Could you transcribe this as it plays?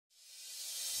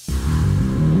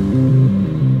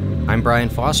I'm Brian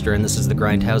Foster, and this is the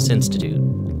Grindhouse Institute.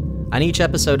 On each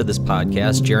episode of this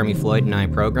podcast, Jeremy Floyd and I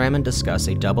program and discuss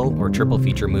a double or triple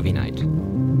feature movie night.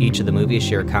 Each of the movies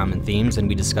share common themes, and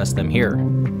we discuss them here.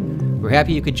 We're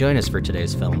happy you could join us for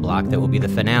today's film block that will be the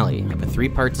finale of a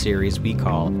three-part series we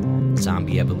call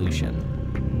ZombiEvolution.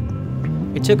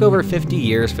 It took over 50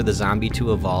 years for the zombie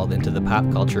to evolve into the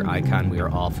pop culture icon we are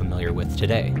all familiar with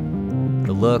today.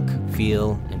 The look,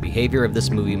 feel, and behavior of this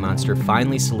movie monster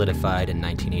finally solidified in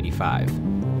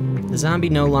 1985. The zombie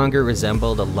no longer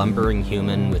resembled a lumbering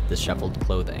human with disheveled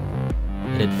clothing.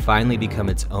 It had finally become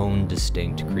its own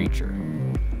distinct creature.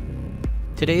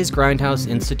 Today's Grindhouse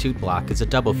Institute block is a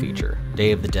double feature: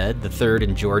 Day of the Dead, the third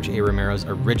in George A. Romero's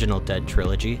original Dead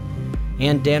trilogy,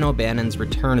 and Dan O'Bannon's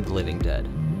Return of the Living Dead.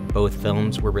 Both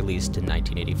films were released in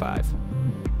 1985.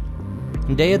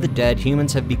 In Day of the Dead,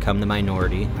 humans have become the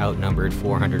minority, outnumbered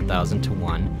 400,000 to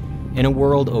 1, in a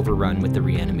world overrun with the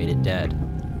reanimated dead.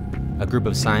 A group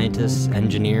of scientists,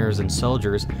 engineers, and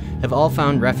soldiers have all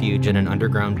found refuge in an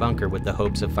underground bunker with the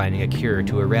hopes of finding a cure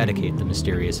to eradicate the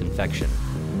mysterious infection.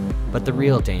 But the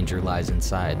real danger lies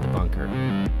inside the bunker.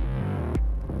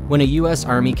 When a U.S.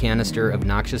 Army canister of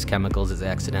noxious chemicals is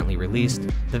accidentally released,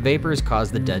 the vapors cause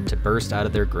the dead to burst out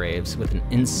of their graves with an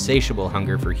insatiable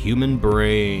hunger for human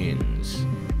brains.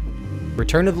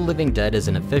 Return of the Living Dead is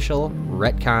an official,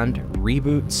 retconned,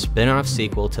 reboot, spin-off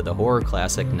sequel to the horror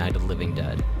classic Night of the Living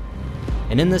Dead.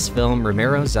 And in this film,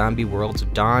 Romero's zombie worlds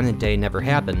of dawn and day never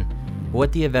happen, but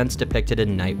what the events depicted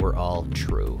in Night were all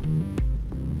true.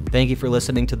 Thank you for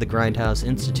listening to the Grindhouse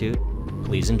Institute.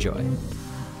 Please enjoy.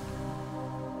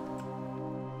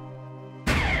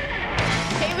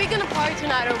 Party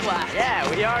tonight or what? Yeah,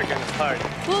 we are gonna party.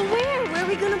 Well, where? Where are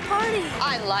we gonna party?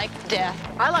 I like death.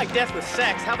 I like death with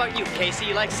sex. How about you, Casey?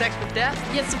 You like sex with death?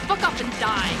 Yeah, so fuck up and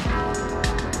die.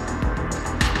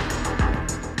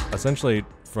 Essentially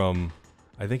from,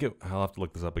 I'll have to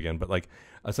look this up again, but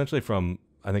essentially from,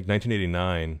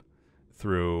 1989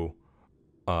 through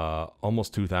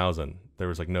almost 2000, there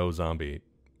was no zombie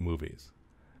movies.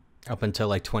 Up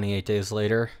until 28 days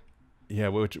later? Yeah,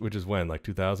 which is when?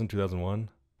 2000, 2001?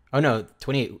 Oh no,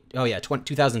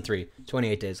 2003.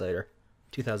 28 days later.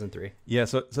 2003. Yeah,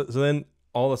 so then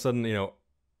all of a sudden, you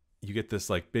get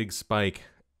this big spike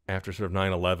after sort of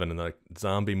 9/11, and the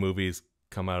zombie movies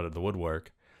come out of the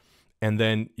woodwork. And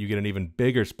then you get an even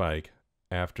bigger spike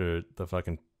after the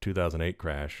fucking 2008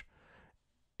 crash.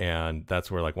 And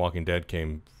that's where Walking Dead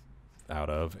came out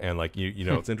of. And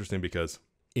it's interesting because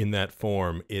in that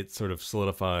form, it sort of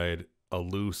solidified a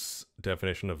loose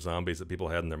definition of zombies that people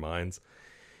had in their minds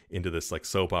into this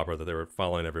soap opera that they were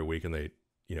following every week, and they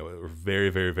were very,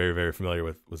 very, very, very familiar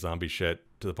with zombie shit,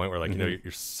 to the point where you're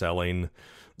selling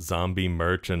zombie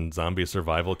merch and zombie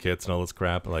survival kits and all this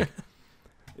crap.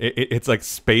 It's like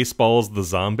Spaceballs the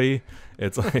zombie.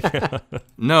 It's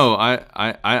No,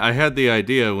 I had the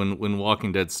idea when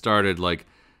Walking Dead started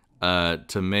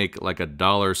to make a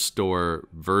dollar store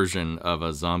version of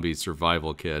a zombie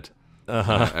survival kit.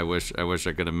 I wish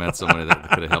I could have met somebody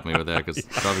that could have helped me with that, because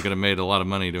probably could have made a lot of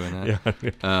money doing that.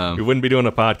 Yeah. We wouldn't be doing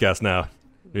a podcast now.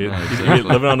 You'd exactly. be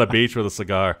living on the beach with a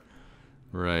cigar.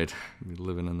 Right. Be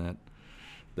living in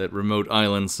that remote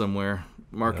island somewhere,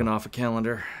 marking off a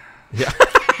calendar. Yeah.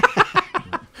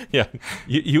 Yeah.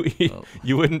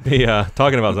 You wouldn't be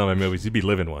talking about zombie movies. You'd be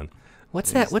living one.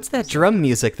 What's that drum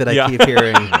music that I keep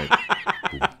hearing?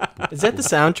 Is that the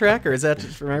soundtrack, or is that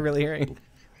just, am I really hearing?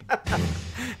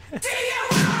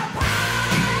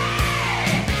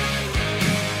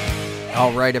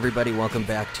 All right, everybody, welcome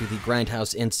back to the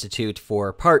Grindhouse Institute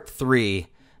for part 3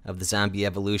 of the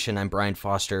ZombiEvolution. I'm Brian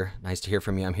Foster. Nice to hear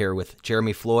from you. I'm here with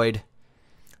Jeremy Floyd.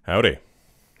 Howdy.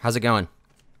 How's it going?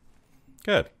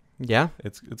 Good. Yeah?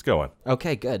 It's going.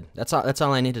 Okay, good. That's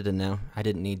all I needed to know. I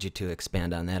didn't need you to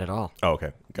expand on that at all. Oh,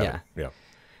 okay. Got it. Yeah.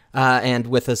 And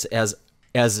with us as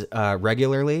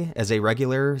regularly as a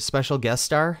regular special guest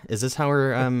star. Is this how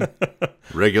we're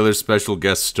regular special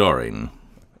guest starring?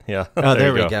 Yeah. Oh,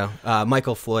 there we go.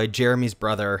 Michael Floyd, Jeremy's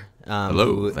brother.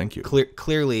 Hello. Thank you.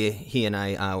 Clearly, he and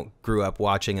I grew up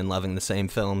watching and loving the same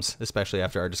films, especially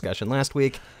after our discussion last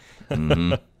week.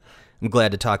 Mm-hmm. I'm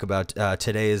glad to talk about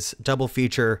today's double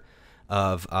feature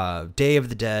of Day of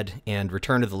the Dead and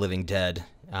Return of the Living Dead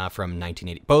from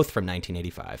 1980, both from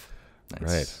 1985.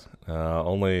 Nice. Right.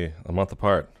 Only a month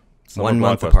apart. Some 1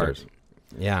 month apart.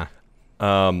 Yeah.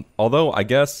 Although I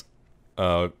guess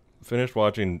finished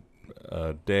watching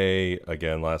Day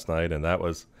again last night, and that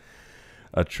was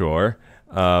a chore.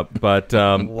 But but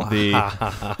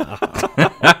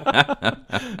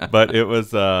it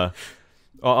was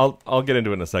I'll get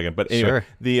into it in a second. But anyway, Sure.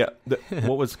 the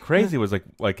what was crazy was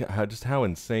how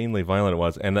insanely violent it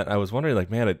was, and I was wondering, like,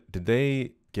 man, did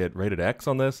they get rated X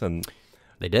on this? And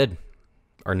They did.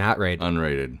 Or not rated.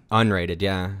 Unrated. Unrated,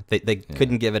 yeah. They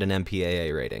couldn't give it an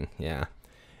MPAA rating, yeah.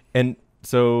 And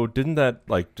so didn't that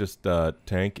like just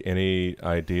tank any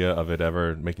idea of it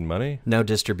ever making money? No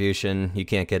distribution. You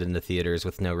can't get into theaters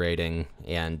with no rating.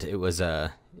 And it was I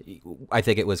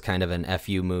think it was kind of an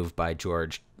FU move by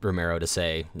George Romero to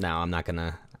say, no, I'm not going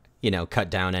to, cut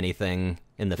down anything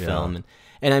in the film.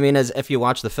 And I mean, if you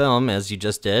watch the film, as you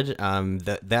just did,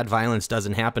 that violence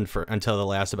doesn't happen until the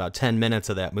last about 10 minutes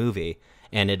of that movie.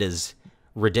 And it is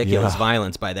ridiculous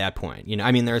violence by that point.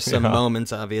 I mean, there's some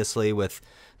moments, obviously, with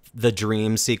the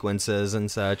dream sequences and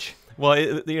such.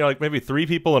 Well, like maybe 3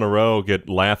 people in a row get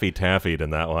Laffy Taffied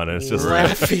in that one. And it's just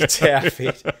Laffy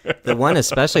Taffy. The one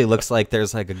especially looks like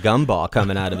there's like a gumball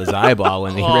coming out of his eyeball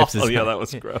when he rips his. Oh yeah, that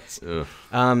was gross.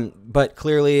 But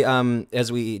clearly,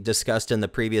 as we discussed in the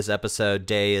previous episode,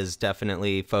 Day is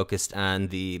definitely focused on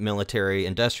the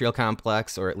military-industrial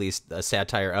complex, or at least a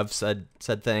satire of said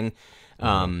thing,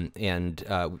 and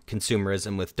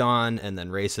consumerism with Dawn, and then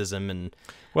racism and.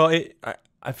 Well,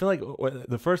 I feel like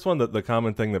the first one, the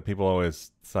common thing that people always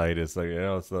cite is like,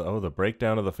 it's the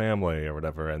breakdown of the family or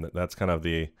whatever, and that's kind of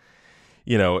the,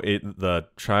 the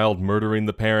child murdering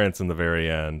the parents in the very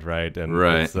end, right? And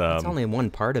right. It's only one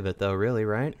part of it, though, really,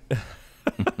 right?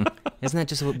 Isn't that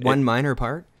just one minor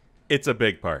part? It's a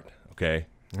big part. Okay.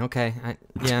 Okay.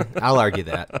 I'll argue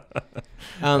that.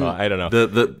 I don't know.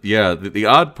 The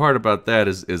odd part about that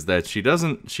is that she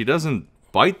doesn't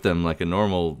bite them like a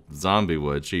normal zombie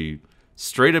would. She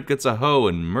straight up gets a hoe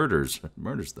and murders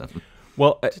them.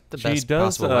 Well, the she best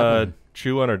does possible weapon.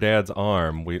 chew on her dad's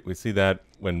arm. We see that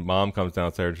when Mom comes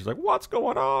downstairs and she's like, "What's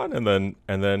going on?" And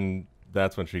then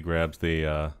that's when she grabs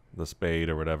the spade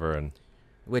or whatever, and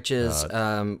which is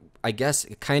I guess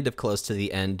kind of close to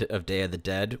the end of Day of the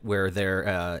Dead, where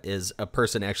there is a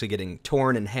person actually getting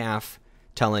torn in half,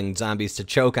 telling zombies to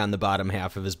choke on the bottom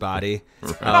half of his body.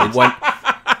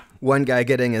 One guy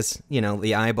getting his,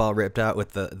 the eyeball ripped out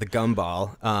with the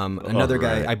gumball. Another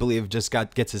guy, I believe, just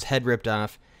gets his head ripped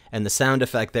off, and the sound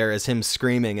effect there is him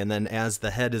screaming. And then as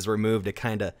the head is removed,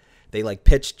 they like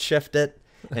pitch shift it,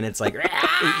 and it's like,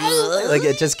 like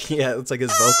it just it's like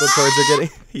his vocal cords are getting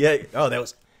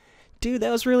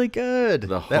that was really good.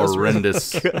 The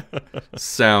horrendous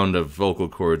sound of vocal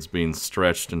cords being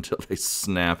stretched until they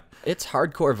snap. It's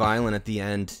hardcore violent at the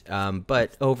end,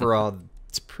 but overall.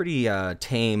 It's a pretty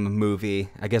tame movie.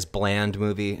 I guess bland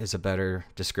movie is a better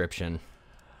description.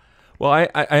 Well, I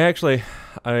actually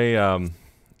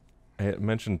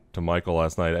mentioned to Michael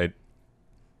last night.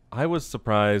 I was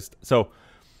surprised. So,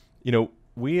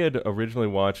 we had originally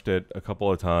watched it a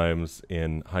couple of times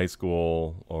in high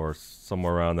school or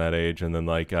somewhere around that age, and then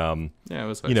it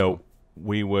was high school.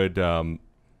 We would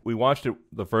we watched it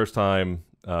the first time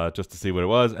just to see what it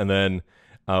was, and then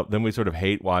we sort of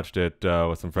watched it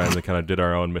with some friends and kind of did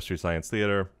our own Mystery Science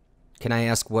Theater. Can I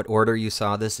ask what order you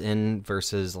saw this in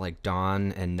versus like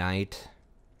dawn and night?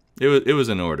 It was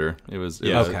in order. It was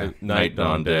night,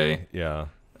 dawn, day. Yeah.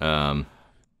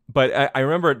 But I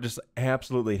remember just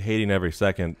absolutely hating every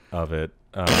second of it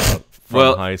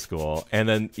from high school. And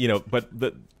then, but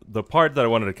the part that I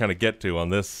wanted to kind of get to on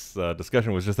this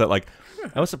discussion was just that, like,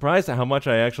 I was surprised at how much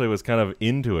I actually was kind of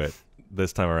into it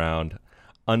this time around.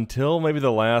 Until maybe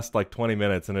the last 20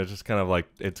 minutes, and it's just kind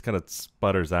of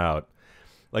sputters out,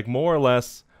 like more or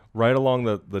less right along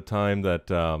the time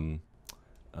that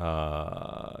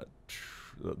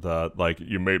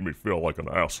you made me feel like an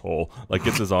asshole,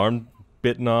 gets his arm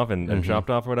bitten off and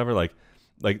chopped off or whatever. Like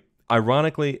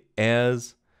ironically,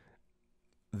 as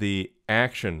the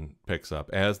action picks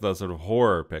up, as the sort of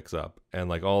horror picks up, and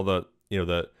all the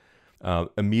the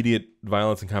immediate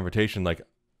violence and confrontation,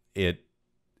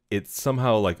 it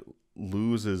somehow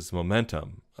loses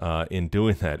momentum in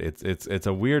doing that. It's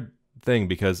a weird thing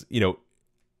because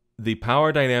the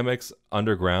power dynamics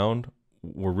underground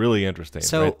were really interesting.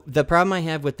 So right? The problem I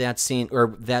have with that scene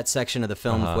or that section of the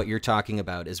film of what you're talking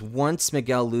about is once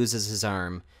Miguel loses his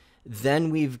arm, then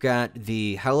we've got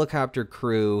the helicopter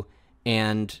crew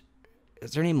and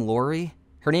is her name Lori?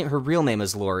 Her real name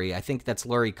is Lori. I think that's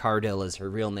Lori Cardell is her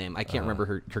real name. I can't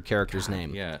remember her character's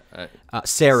name. Yeah.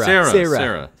 Sarah.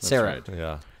 That's right.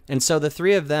 Yeah. And so the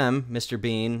three of them, Mr.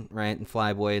 Bean, right, and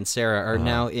Flyboy and Sarah, are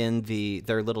now in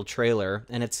their little trailer,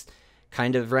 and it's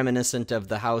kind of reminiscent of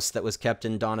the house that was kept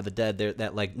in Dawn of the Dead,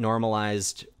 that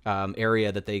normalized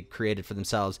area that they created for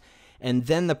themselves. And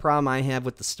then the problem I have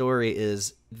with the story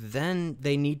is then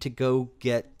they need to go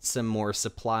get some more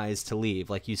supplies to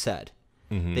leave, like you said.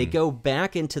 They go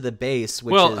back into the base,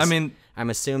 which well, is, I mean, I'm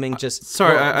assuming just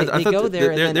sorry, well, I they thought go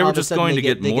there, and then they all were of a just sudden going to they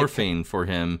get morphine for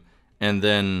him, and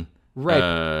then Right.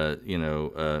 But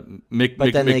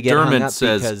then they get hung McDermott up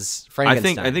says, because I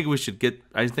Frankenstein.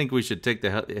 think we should take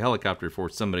the helicopter before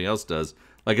somebody else does.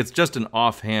 Like, it's just an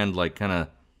offhand, like, kind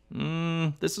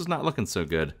of, this is not looking so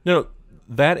good. No,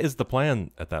 that is the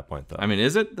plan at that point, though. I mean,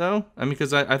 is it, though? I mean,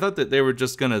 because I thought that they were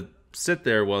just going to sit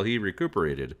there while he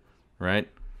recuperated, right?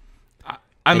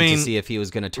 I mean, to see if he was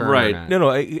going to turn right. or not.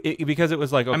 No, because it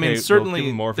was like, okay, I mean, we'll give certainly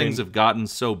him morphine. things have gotten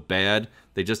so bad.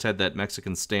 They just had that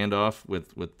Mexican standoff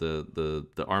with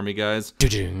the army guys.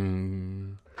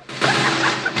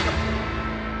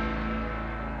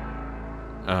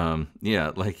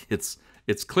 Yeah, like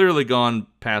it's clearly gone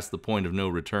past the point of no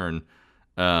return.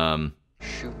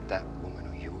 Shoot that woman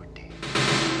or you were dead.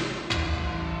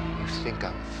 You think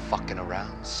I'm fucking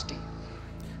around, Steve?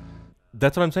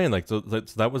 That's what I'm saying. Like, so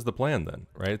that was the plan then,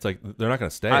 right? It's like they're not going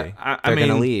to stay. They're going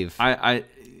to leave.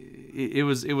 It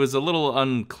was a little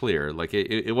unclear. Like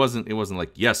it wasn't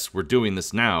like, yes, we're doing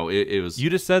this now. It was. You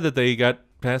just said that they got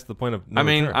past the point of no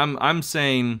return. I'm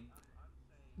saying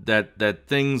that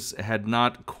things had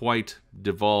not quite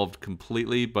devolved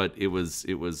completely, but it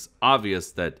was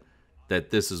obvious that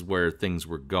this is where things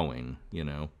were going. You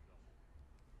know.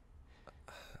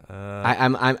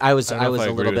 I was a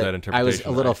little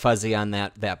Right. fuzzy on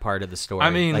that part of the story. I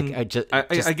mean, like,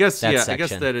 I guess that yeah, section. I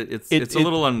guess that it's a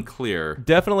little unclear.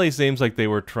 Definitely seems like they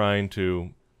were trying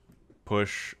to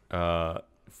push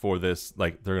for this.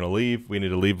 Like, they're going to leave. We need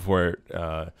to leave before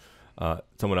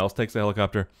someone else takes the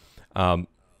helicopter.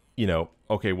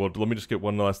 Okay, well, let me just get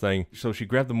one last thing. So she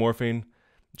grabbed the morphine.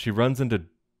 She runs into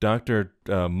Dr.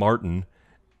 Martin.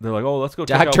 They're like, oh, let's go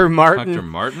check out Dr. Martin. Dr.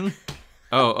 Martin?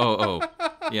 Oh.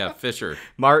 Yeah, Fisher.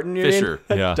 Martin, you Fisher.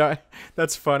 mean? Yeah.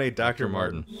 That's funny, Dr.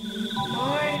 Martin.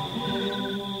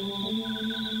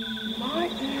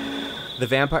 The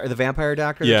vampire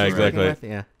doctor? Yeah, that she's working exactly.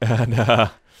 with?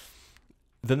 Yeah.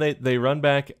 And then they run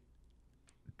back,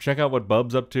 check out what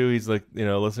Bub's up to. He's like,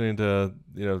 listening to,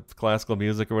 classical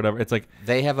music or whatever. It's like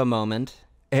They have a moment.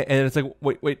 and it's like,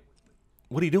 wait,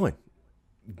 what are you doing?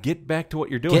 Get back to what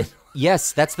you're doing.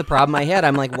 Yes, that's the problem I had.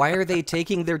 I'm like, why are they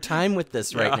taking their time with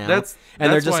this right now? That's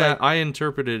they're just why like, I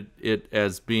interpreted it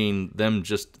as being them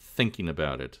just thinking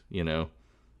about it,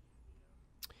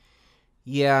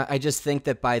 Yeah, I just think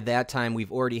that by that time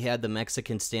we've already had the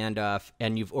Mexican standoff,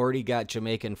 and you've already got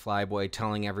Jamaican Flyboy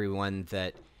telling everyone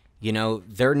that,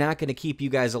 they're not going to keep you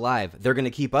guys alive. They're going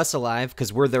to keep us alive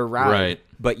because we're their ride. Right.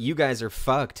 But you guys are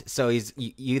fucked. So you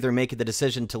either make the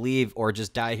decision to leave or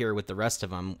just die here with the rest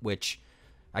of them, which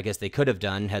I guess they could have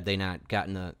done had they not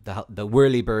gotten the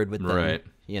whirly bird with them. Right.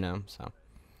 So.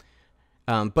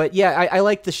 But yeah, I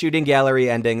liked the shooting gallery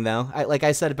ending, though. Like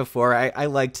I said it before, I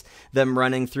liked them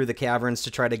running through the caverns to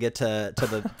try to get to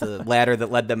the ladder that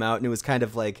led them out, and it was kind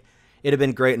of like, it'd have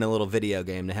been great in a little video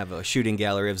game to have a shooting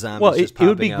gallery of zombies. Well, just it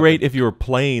would be popping up. great if you were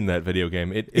playing that video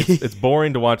game. It's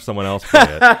boring to watch someone else play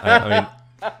it. I mean,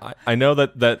 I know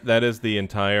that is the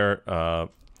entire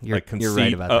conceit you're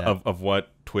right about that. of what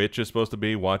Twitch is supposed to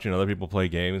be, watching other people play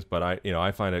games. But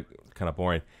I find it kind of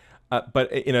boring.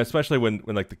 But especially when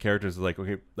like the characters are like,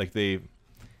 okay, like they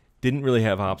didn't really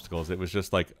have obstacles. It was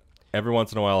just like every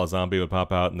once in a while a zombie would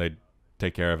pop out and they'd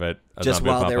take care of it. Just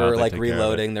while they were like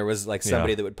reloading, there was like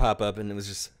somebody that would pop up, and it was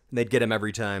just they'd get him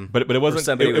every time. But it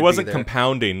wasn't it wasn't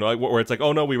compounding, like where it's like,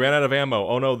 oh no, we ran out of ammo.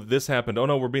 Oh no, this happened. Oh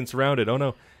no, we're being surrounded. Oh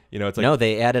no, it's like, no,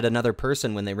 they added another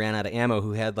person when they ran out of ammo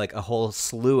who had like a whole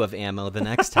slew of ammo the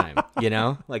next time.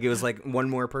 Like it was like one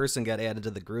more person got added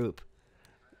to the group.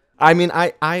 I mean,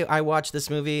 I watched this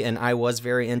movie and I was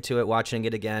very into it watching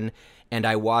it again, and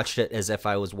I watched it as if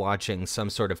I was watching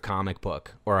some sort of comic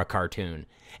book or a cartoon.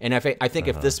 And I think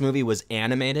if this movie was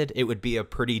animated, it would be a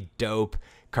pretty dope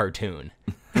cartoon.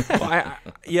 I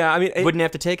mean, Wouldn't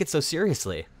have to take it so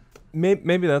seriously.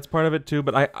 Maybe that's part of it too.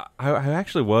 But I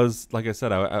actually was, like I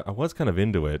said, I was kind of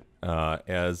into it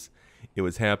as it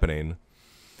was happening.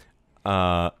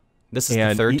 This is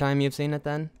the third time you've seen it,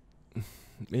 then?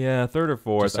 Yeah, third or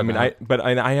fourth. I mean,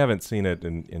 I haven't seen it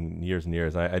in years and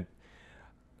years.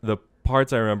 The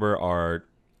parts I remember are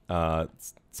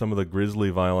some of the grisly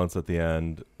violence at the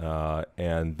end,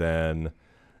 and then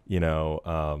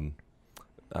I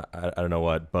don't know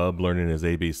what, Bub learning his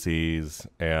ABCs,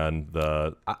 and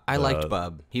I liked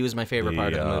Bub. He was my favorite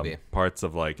part of the movie. Parts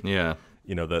of like Yeah.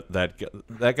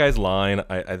 That guy's line.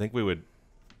 I think we would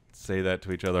say that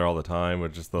to each other all the time,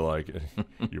 with just the like,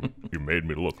 you made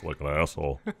me look like an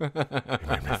asshole. You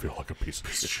made me feel like a piece of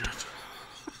shit.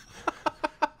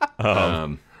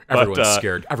 Everyone's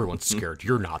scared. Everyone's scared.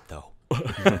 You're not, though.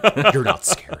 You're not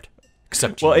scared.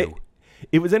 Except well, you.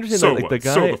 it was interesting that like the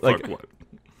guy, So the fuck like, what?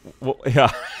 well,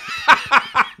 yeah,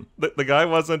 the guy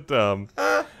wasn't.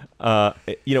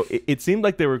 It seemed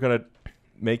like they were gonna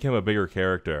make him a bigger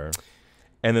character,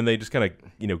 and then they just kind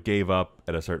of gave up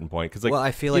at a certain point because Well,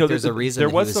 I feel like there's a reason there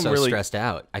he was some so really stressed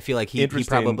out. I feel like he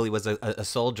probably was a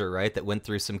soldier, right, that went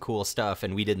through some cool stuff,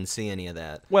 and we didn't see any of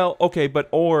that. Well, okay,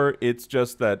 or it's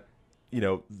just that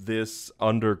this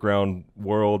underground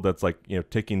world that's like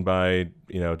ticking by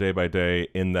day by day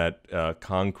in that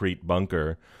concrete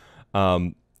bunker,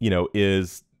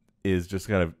 is just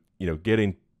kind of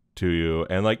getting to you,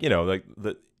 and like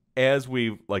as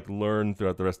we like learn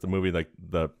throughout the rest of the movie, like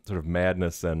the sort of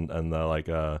madness and the like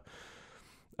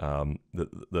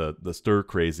the stir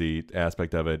crazy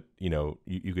aspect of it,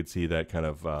 you could see that kind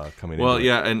of coming. Well, into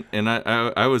yeah, it. and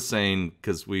I was saying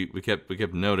because we kept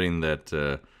noting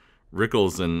that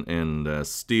Rickles and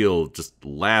Steele just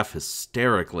laugh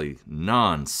hysterically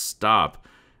nonstop.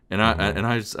 And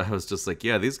I was just like,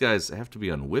 yeah, these guys have to be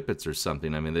on whippets or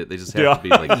something. I mean, they just have to be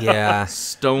like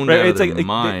stoned out of their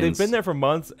minds. They've been there for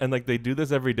months, and like they do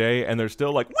this every day, and they're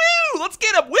still like, woo, let's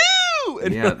get up, woo.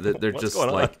 And yeah, they're just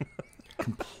like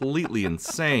completely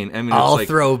insane. I mean, all it's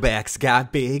like, throwbacks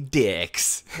got big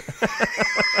dicks.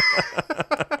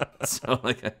 So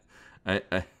like,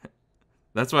 I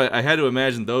that's why I had to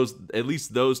imagine at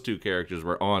least those two characters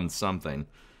were on something.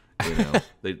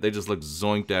 They just look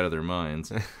zoinked out of their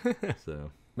minds.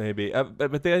 So maybe,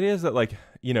 but the idea is that like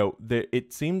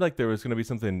it seemed like there was going to be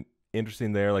something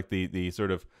interesting there, like the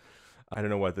sort of I don't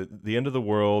know what the end of the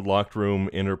world locked room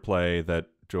interplay that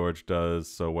George does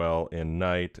so well in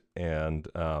Night, and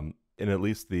in at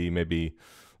least the maybe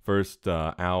first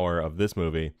hour of this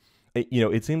movie,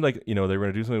 it seemed like they were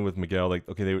going to do something with Miguel. Like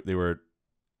okay, they were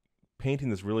painting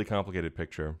this really complicated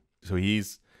picture, so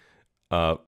he's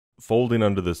folding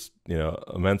under this,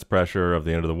 immense pressure of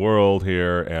the end of the world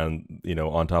here, and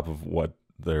on top of what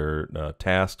they're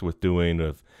tasked with doing,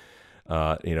 of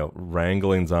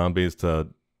wrangling zombies to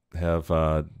have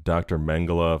Dr.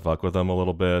 Mengele fuck with them a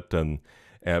little bit, and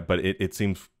but it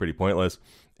seems pretty pointless.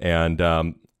 And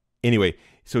anyway,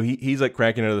 so he's like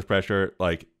cracking under this pressure.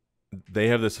 Like they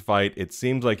have this fight. It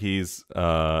seems like he's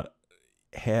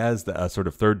has a sort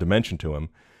of third dimension to him.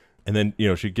 And then,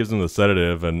 she gives him the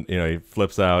sedative, and, he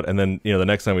flips out. And then, the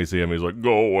next time we see him, he's like,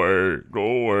 go away,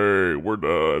 we're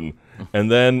done.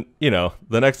 And then, the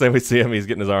next time we see him, he's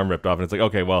getting his arm ripped off. And it's like,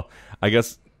 okay, well, I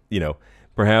guess,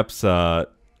 perhaps, I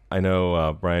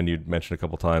know, Brian, you mentioned a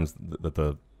couple times that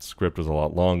the script was a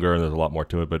lot longer and there's a lot more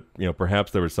to it. But,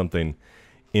 perhaps there was something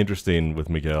interesting with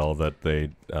Miguel that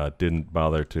they didn't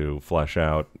bother to flesh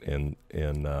out in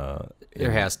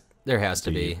There has to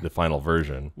be the final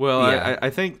version. Well, yeah. I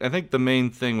think the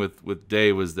main thing with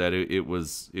Day was that it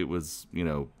was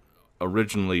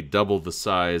originally double the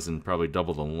size and probably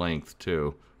double the length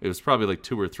too. It was probably like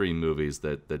 2 or 3 movies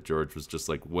that George was just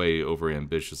like way over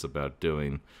ambitious about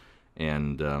doing,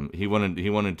 and he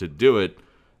wanted to do it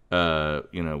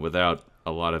without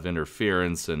a lot of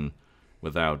interference and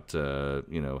without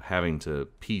having to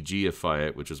PG-ify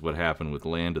it, which is what happened with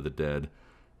Land of the Dead.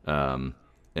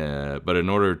 But in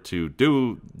order to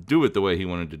do it the way he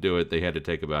wanted to do it, they had to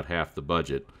take about half the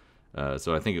budget.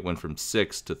 So I think it went from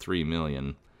 $6 to $3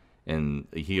 million, and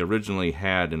he originally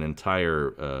had an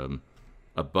entire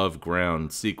above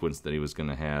ground sequence that he was going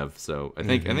to have. So I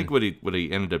think what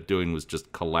he ended up doing was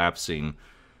just collapsing,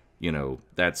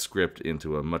 that script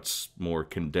into a much more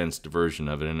condensed version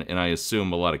of it, and I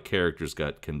assume a lot of characters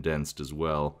got condensed as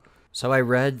well. So I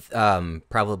read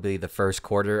probably the first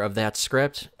quarter of that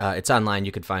script. It's online.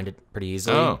 You could find it pretty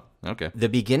easily. Oh, okay. The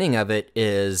beginning of it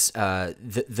is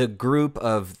the group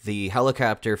of the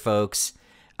helicopter folks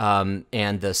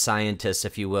and the scientists,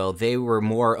 if you will. They were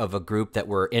more of a group that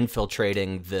were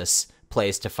infiltrating this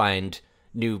place to find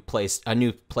a new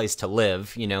place to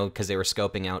live, because they were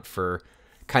scoping out for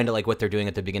kind of like what they're doing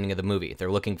at the beginning of the movie.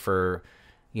 They're looking for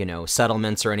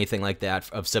settlements or anything like that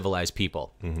of civilized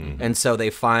people. Mm-hmm. And so they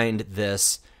find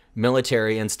this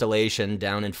military installation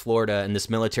down in Florida, and this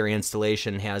military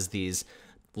installation has these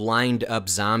lined up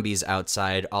zombies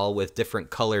outside, all with different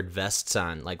colored vests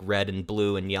on, like red and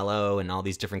blue and yellow and all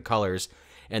these different colors.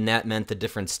 And that meant the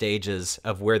different stages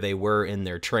of where they were in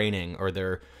their training or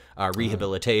their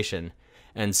rehabilitation.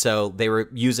 And so they were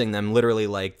using them literally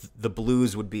like the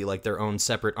Blues would be like their own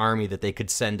separate army that they could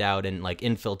send out and like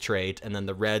infiltrate. And then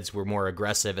the Reds were more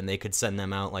aggressive and they could send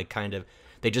them out like kind of,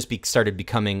 they just started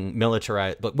becoming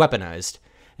militarized, but weaponized.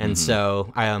 And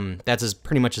so that's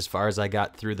pretty much as far as I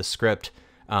got through the script.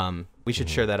 We should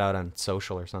share that out on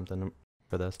social or something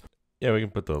for this. Yeah, we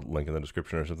can put the link in the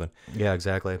description or something. Yeah,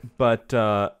 exactly. But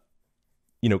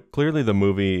clearly the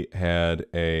movie had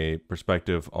a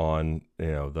perspective on,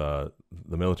 the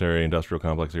military industrial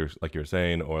complex, like you were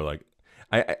saying, or like,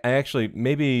 I actually,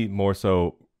 maybe more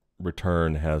so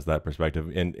Return has that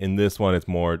perspective. In this one, it's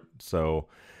more so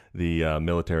the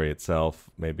military itself,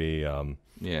 maybe. Kind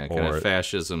of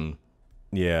fascism.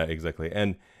 Yeah, exactly.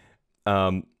 And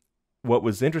what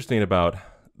was interesting about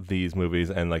these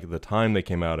movies and like the time they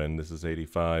came out in, this is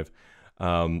 85.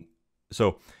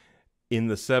 So in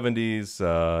the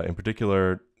 70s, in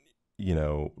particular,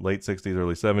 late 60s,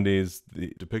 early 70s,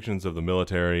 the depictions of the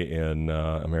military in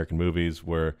American movies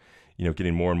were,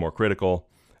 getting more and more critical.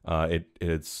 It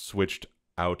had switched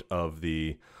out of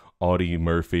the Audie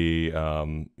Murphy,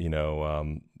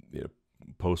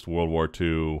 post World War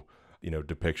II,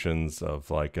 depictions of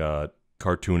like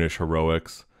cartoonish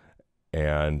heroics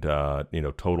and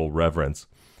total reverence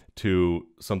to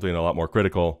something a lot more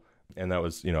critical, and that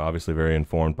was obviously very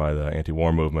informed by the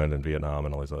anti-war movement in Vietnam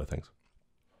and all these other things.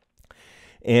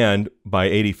 And by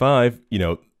 85,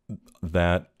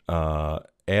 that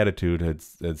attitude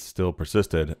had still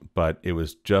persisted, but it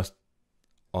was just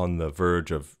on the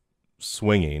verge of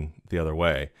swinging the other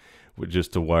way,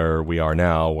 just to where we are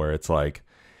now, where it's like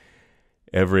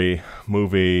every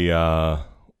movie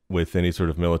with any sort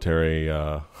of military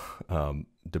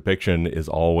depiction is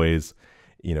always,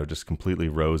 just completely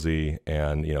rosy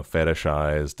and,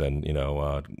 fetishized and,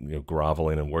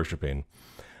 groveling and worshiping,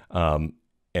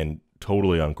 and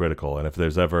totally uncritical. And if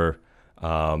there's ever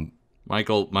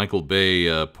Michael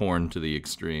Bay porn to the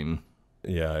extreme.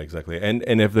 Yeah, exactly. And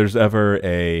if there's ever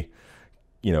a,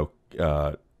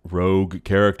 rogue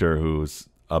character who's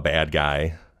a bad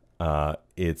guy,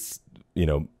 it's,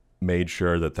 made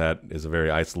sure that is a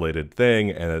very isolated thing,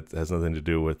 and it has nothing to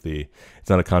do with it's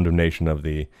not a condemnation of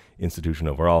the institution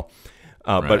overall.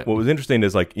 Right. But what was interesting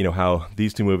is like, how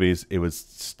these two movies, it was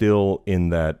still in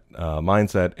that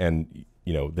mindset, and,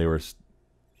 they were,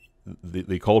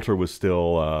 the culture was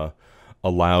still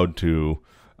allowed to,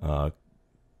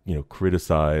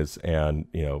 criticize and,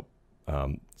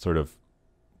 sort of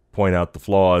point out the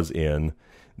flaws in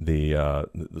the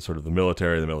sort of the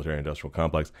military industrial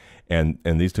complex, and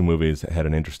these two movies had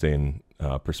an interesting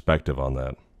perspective on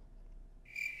that.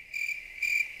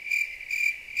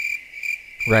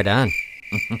 Right on.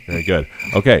 Very good.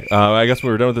 Okay, I guess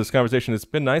we're done with this conversation. It's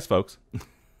been nice, folks.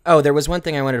 Oh, there was one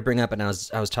thing I wanted to bring up, and I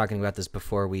was talking about this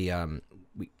before we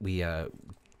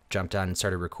jumped on and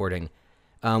started recording.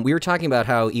 We were talking about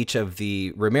how each of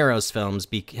the Romero's films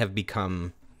have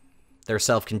become their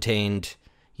self-contained,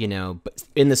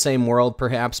 in the same world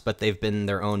perhaps, but they've been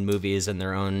their own movies and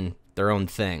their own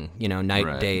thing, night,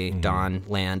 right. Day, dawn,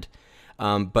 land.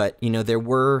 But there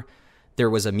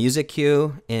was a music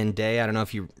cue in Day. I don't know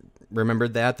if you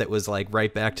remembered that was like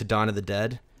right back to Dawn of the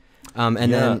Dead.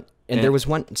 Then there was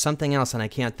something else, and I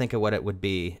can't think of what it would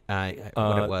be. What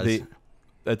it was.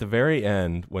 At the very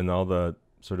end, when all the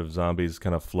sort of zombies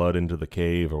kind of flood into the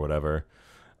cave or whatever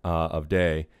of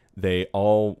Day, they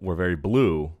all were very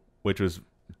blue, which was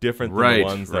different than the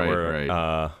ones that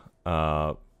were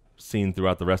seen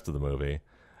throughout the rest of the movie.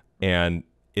 And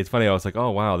it's funny, I was like,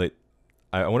 oh wow,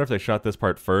 I wonder if they shot this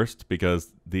part first,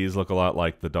 because these look a lot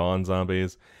like the Dawn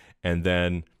zombies, and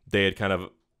then they had kind of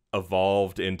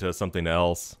evolved into something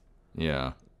else.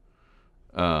 Yeah.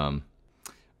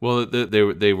 Well,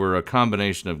 they were a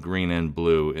combination of green and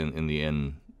blue in the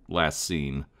end last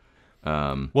scene.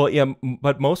 Well, yeah,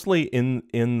 but mostly in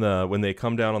the when they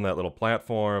come down on that little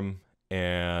platform,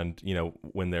 and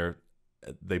when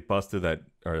they bust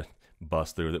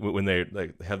through when they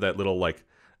like have that little like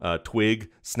twig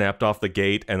snapped off the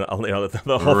gate, and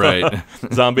the whole right.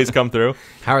 zombies come through.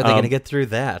 How are they going to get through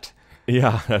that?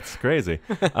 Yeah, that's crazy.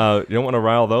 You don't want to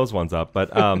rile those ones up, but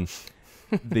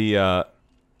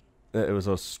it was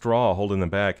a straw holding them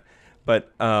back.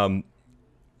 But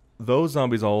those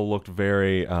zombies all looked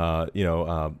very,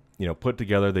 put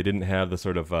together. They didn't have the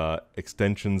sort of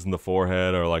extensions in the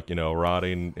forehead or like,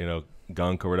 rotting,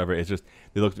 gunk or whatever. It's just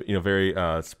they looked,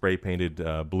 very spray painted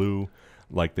blue,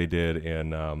 like they did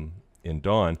in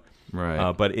Dawn.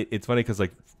 Right. But it's funny because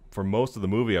like for most of the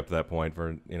movie up to that point, for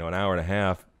an hour and a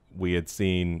half, we had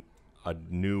seen a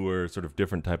newer sort of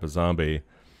different type of zombie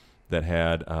that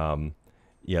had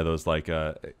those like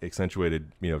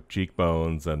accentuated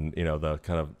cheekbones and the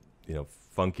kind of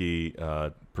funky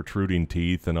protruding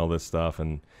teeth and all this stuff,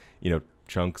 and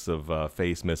chunks of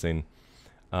face missing,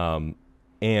 and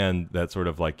that sort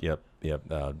of like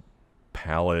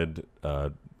pallid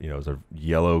sort of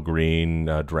yellow green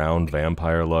drowned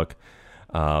vampire look.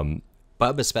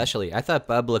 Bub especially, I thought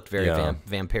Bub looked very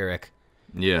vampiric.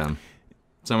 Yeah.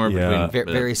 Somewhere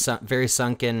between very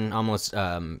sunken, almost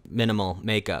minimal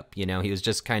makeup. You know, he was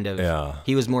just kind of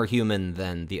he was more human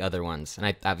than the other ones,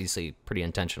 and obviously pretty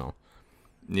intentional.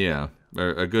 Yeah,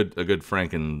 a good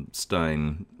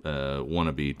Frankenstein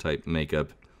wannabe type makeup,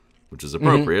 which is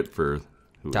appropriate for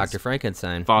who Dr.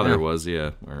 Frankenstein father was,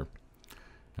 or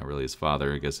not really his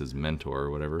father, I guess his mentor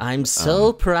or whatever. I'm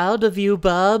so proud of you,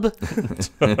 Bub.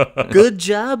 Good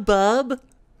job, Bub.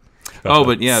 Oh,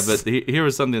 but here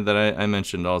was something that I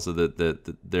mentioned also,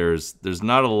 that there's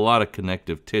not a lot of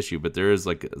connective tissue, but there is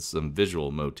like some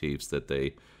visual motifs that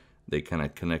they kind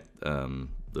of connect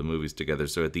the movies together.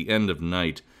 So at the end of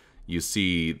Night, you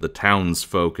see the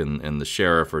townsfolk and the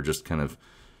sheriff are just kind of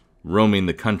roaming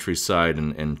the countryside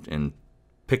and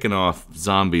picking off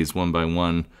zombies one by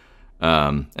one,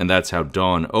 and that's how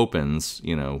Dawn opens.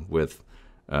 You know, with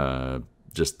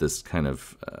just this kind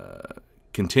of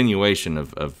continuation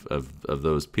of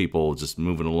those people just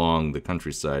moving along the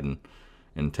countryside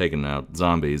and taking out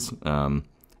zombies.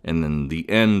 And then the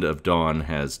end of Dawn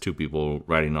has two people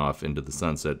riding off into the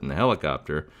sunset in a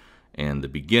helicopter, and the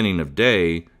beginning of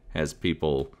Day has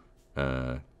people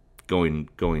going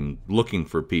looking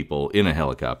for people in a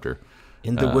helicopter.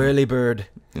 In the whirlybird.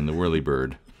 In the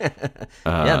whirlybird.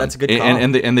 Yeah, that's a good call.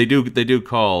 And they do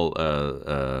call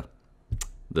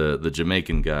the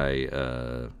Jamaican guy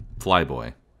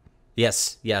Flyboy.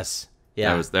 Yes. Yeah.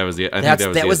 That was the.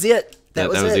 That was it. That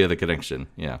was the other connection.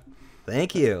 Yeah.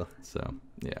 Thank you. So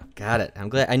yeah. Got it. I'm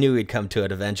glad. I knew we'd come to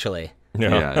it eventually.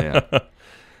 Yeah.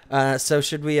 So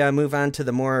should we move on to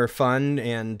the more fun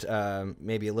and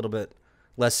maybe a little bit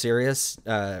less serious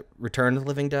Return of the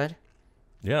Living Dead?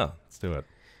 Yeah, let's do it.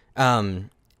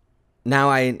 Now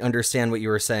I understand what you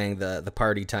were saying, the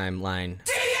party time line.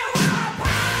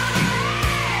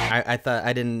 I thought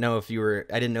I didn't know that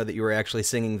you were actually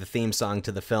singing the theme song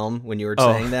to the film when you were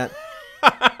saying that.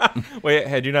 Wait,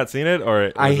 had you not seen it,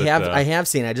 or I have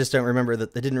seen it. I just don't remember that.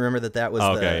 I didn't remember that was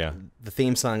the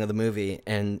theme song of the movie.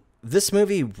 And this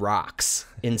movie rocks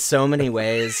in so many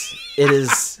ways. It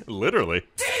is literally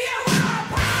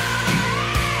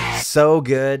so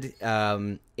good,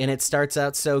 and it starts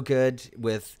out so good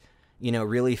with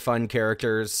really fun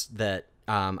characters that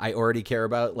I already care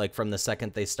about. Like from the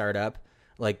second they start up.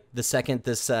 Like the second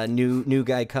this new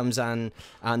guy comes on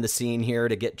the scene here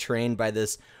to get trained by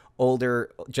this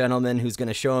older gentleman who's going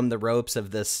to show him the ropes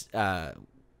of this.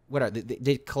 What are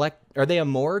they collect? Are they a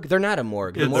morgue? They're not a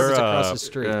morgue. The morgue is across the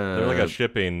street. They're like a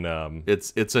shipping.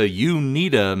 It's a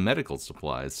UNITA medical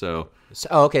supply. So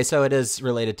okay, so it is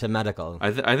related to medical.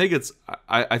 I think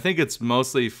it's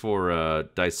mostly for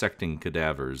dissecting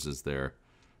cadavers. Is there?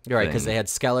 You're right, because they had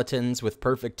skeletons with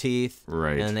perfect teeth,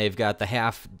 right? And they've got the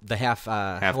half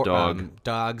dog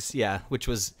dogs, yeah, which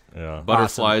was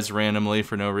butterflies awesome. Randomly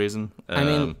for no reason. I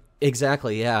mean,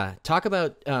 exactly, yeah. Talk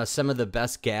about some of the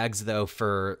best gags though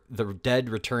for the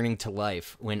dead returning to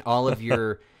life when all of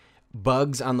your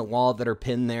bugs on the wall that are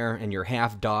pinned there and your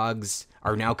half dogs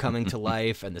are now coming to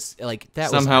life, and this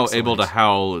that somehow was able to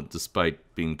howl despite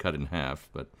being cut in half.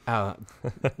 But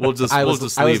we'll just I was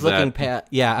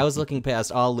looking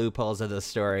past all loopholes of this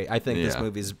story. I think this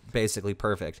movie's basically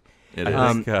perfect. It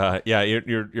is.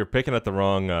 You're picking at the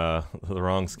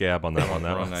wrong scab on that one.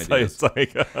 That wrong one. Ideas. It's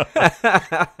like,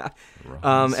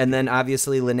 and then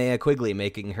obviously Linnea Quigley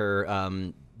making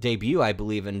her debut, I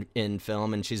believe, in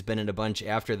film, and she's been in a bunch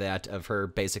after that of her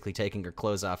basically taking her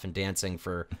clothes off and dancing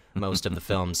for most of the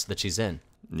films that she's in.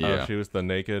 Yeah, she was the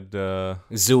naked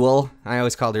Zool. I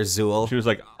always called her Zool. She was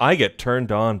like, I get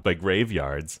turned on by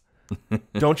graveyards.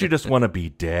 Don't you just want to be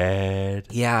dead?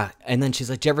 Yeah, and then she's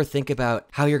like, do you ever think about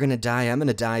how you're going to die? I'm going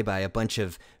to die by a bunch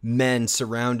of men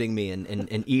surrounding me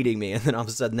and eating me. And then all of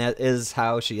a sudden, that is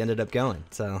how she ended up going.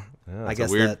 So I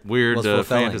guess a weird was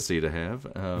fulfilling. fantasy to have.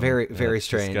 Very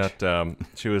strange.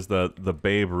 She was the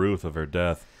Babe Ruth of her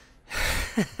death.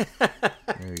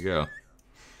 There you go.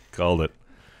 Called it.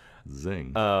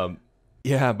 Zing.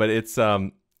 Yeah, but it's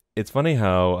funny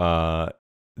how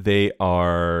they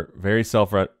are very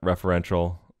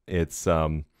self-referential. It's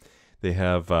they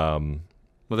have well,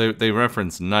 they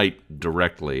reference Night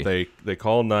directly. They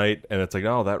call Night, and it's like,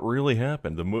 oh, that really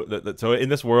happened. So in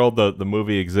this world, the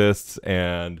movie exists,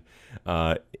 and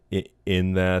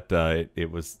in that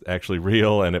it was actually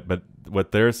real. But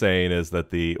what they're saying is that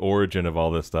the origin of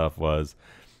all this stuff was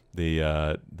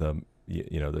there's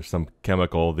some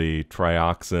chemical, the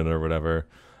trioxin or whatever,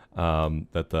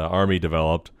 that the Army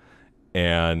developed.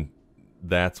 And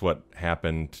that's what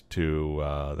happened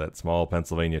to that small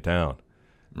Pennsylvania town,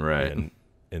 right?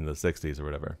 In the 60s or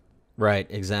whatever. Right,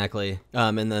 exactly.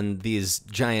 And then these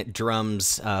giant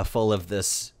drums full of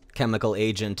this chemical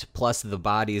agent plus the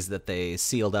bodies that they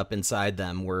sealed up inside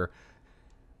them were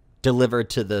delivered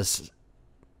to this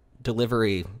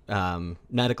delivery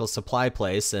medical supply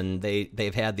place, and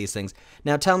they've had these things.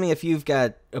 Now tell me if you've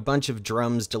got a bunch of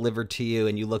drums delivered to you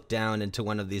and you look down into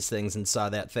one of these things and saw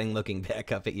that thing looking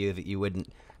back up at you, that you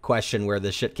wouldn't question where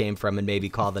the shit came from and maybe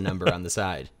call the number on the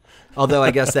side. Although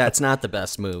I guess that's not the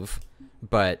best move,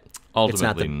 but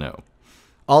Ultimately, no.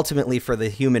 Ultimately, for the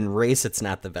human race, it's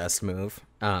not the best move,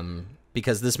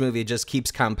 because this movie just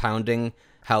keeps compounding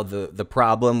how the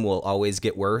problem will always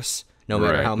get worse, no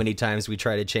matter how many times we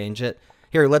try to change it.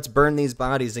 Here, let's burn these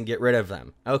bodies and get rid of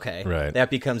them. Okay, that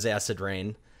becomes acid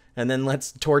rain. And then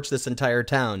let's torch this entire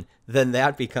town. Then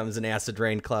that becomes an acid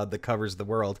rain cloud that covers the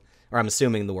world. Or I'm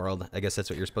assuming the world. I guess that's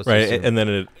what you're supposed to assume. And then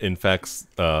it infects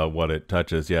what it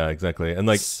touches. Yeah, exactly. And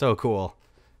like so cool.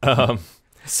 So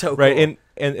cool. Right,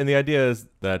 and the idea is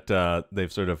that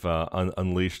they've sort of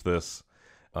unleashed this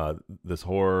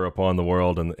horror upon the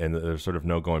world, and there's sort of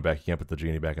no going back. You can't put the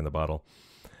genie back in the bottle.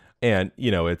 And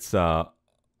it's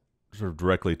sort of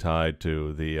directly tied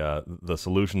to the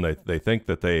solution they think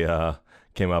that they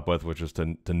came up with, which is to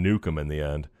nuke them in the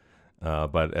end.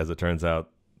 But as it turns out,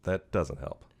 that doesn't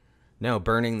help. No,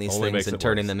 burning these things and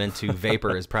turning them into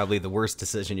vapor is probably the worst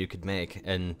decision you could make.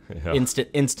 And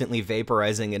instantly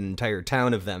vaporizing an entire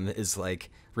town of them is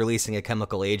like releasing a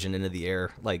chemical agent into the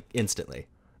air, like instantly.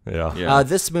 Yeah.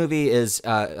 This movie is,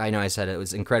 I know I said it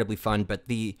was incredibly fun, but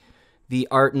the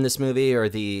art in this movie, or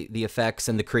the effects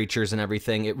and the creatures and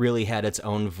everything, it really had its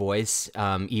own voice,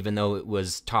 even though it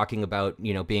was talking about,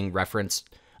 being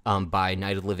referenced by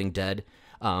Night of the Living Dead.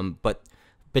 But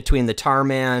between the tar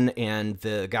man and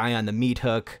the guy on the meat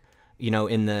hook,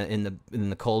 in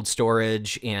the cold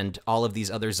storage, and all of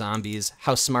these other zombies,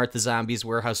 how smart the zombies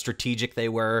were, how strategic they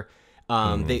were.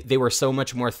 They were so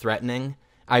much more threatening,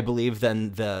 I believe,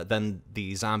 than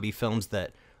the zombie films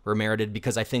that were merited,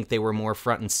 because I think they were more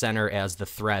front and center as the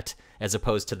threat, as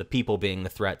opposed to the people being the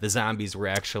threat. The zombies were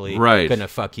actually gonna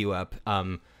fuck you up.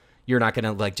 You're not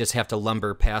gonna just have to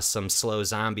lumber past some slow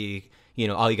zombie.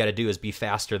 All you got to do is be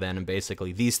faster than him,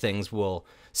 basically. These things will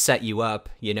set you up,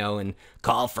 and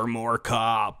call for more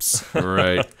cops.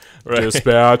 Right.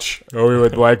 Dispatch. We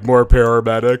would like more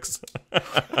paramedics.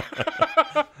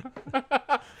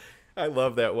 I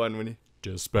love that one when you...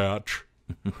 Dispatch.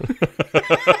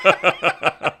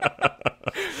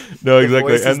 No,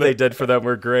 exactly. The voices they did for them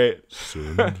were great.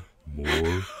 Send more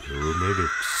paramedics.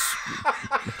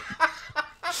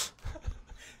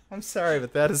 I'm sorry,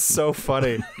 but that is so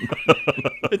funny.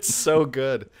 It's so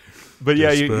good. But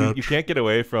yeah, you can't get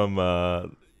away from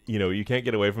you can't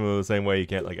get away from them the same way. You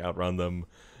can't outrun them.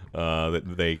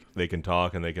 They can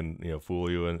talk, and they can fool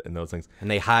you and those things.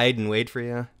 And they hide and wait for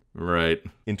you. Right.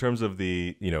 In terms of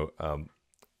the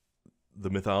the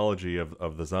mythology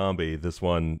of the zombie, this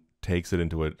one takes it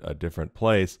into a different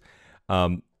place.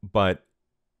 But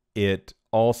it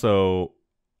also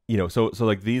so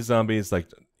like these zombies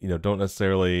don't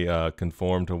necessarily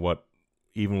conform to what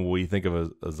even we think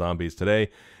of as zombies today.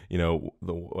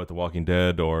 What The Walking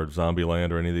Dead or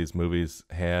Zombieland or any of these movies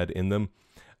had in them.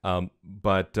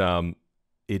 But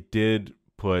it did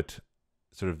put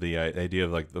sort of the idea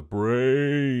of the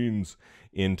brains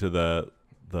into the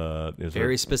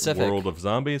very specific world of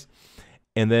zombies,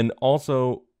 and then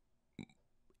also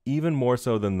even more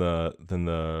so than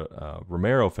the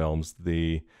Romero films,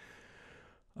 the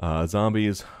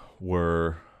zombies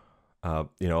were a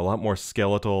lot more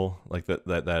skeletal, like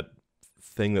that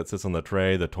thing that sits on the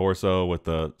tray, the torso with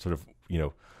the sort of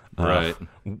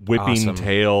whipping awesome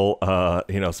tail,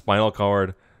 spinal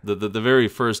cord. The very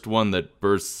first one that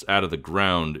bursts out of the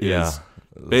ground is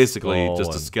basically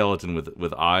just a skeleton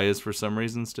with eyes for some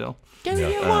reason still. Do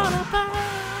you wanna party?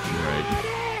 Right.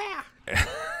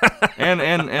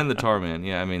 and the tar man.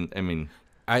 Yeah, I mean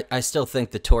I still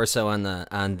think the torso on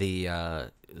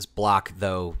the block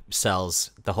though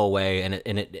sells the whole way, and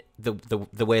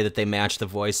the way that they match the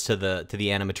voice to the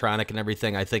animatronic and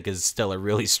everything, I think is still a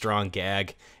really strong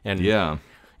gag. And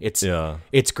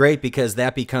it's great because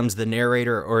that becomes the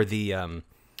narrator or the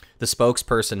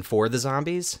spokesperson for the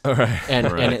zombies. And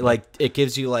it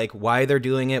gives you why they're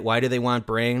doing it, why do they want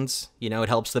brains, it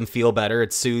helps them feel better,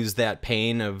 it soothes that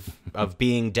pain of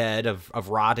being dead, of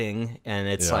rotting, and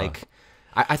it's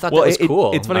I thought that was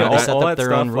cool. It's funny, they all set up that their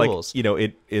stuff, own rules.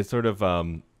 It sort of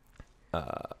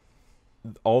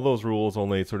all those rules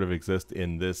only sort of exist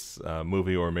in this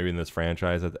movie, or maybe in this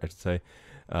franchise, I should say,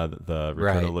 the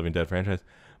Return of the Living Dead franchise.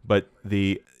 But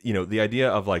the idea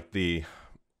of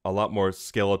a lot more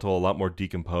skeletal, a lot more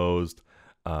decomposed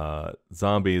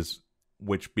zombies,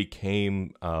 which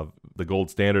became the gold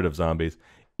standard of zombies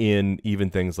in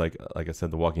even things like I said,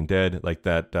 The Walking Dead, like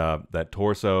that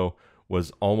torso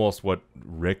was almost what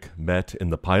Rick met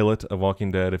in the pilot of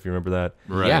Walking Dead, if you remember that.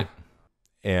 Right. Yeah.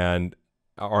 And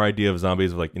our idea of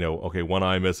zombies, like, okay, one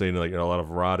eye missing, like, a lot of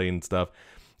rotting stuff.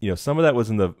 Some of that was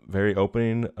in the very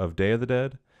opening of Day of the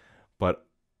Dead, but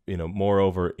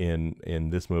moreover in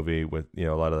this movie with a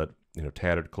lot of that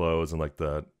tattered clothes and like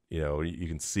the you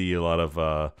can see a lot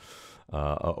of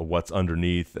what's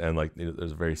underneath, and like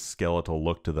there's a very skeletal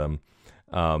look to them,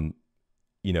 that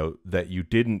you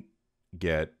didn't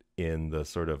get in the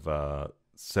sort of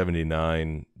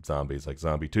 79 zombies like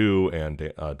Zombie 2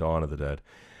 and Dawn of the Dead.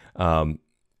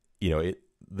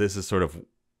 This is sort of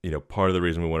part of the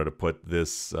reason we wanted to put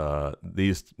these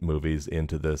movies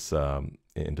into this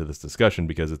discussion,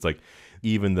 because it's like,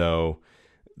 even though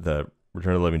the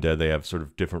Return of the Living Dead, they have sort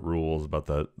of different rules about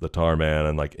the tar man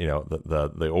and like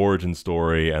the origin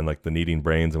story and like the needing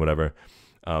brains and whatever,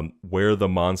 where the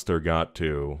monster got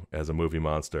to as a movie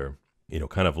monster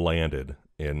kind of landed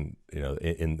in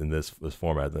this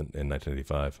format in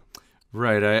 1985.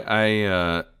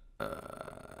 Right.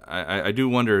 I do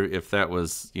wonder if that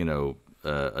was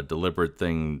a deliberate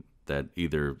thing that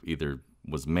either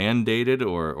was mandated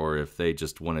or if they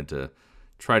just wanted to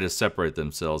try to separate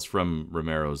themselves from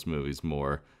Romero's movies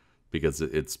more, because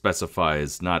it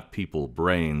specifies not people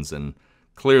brains, and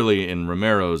clearly in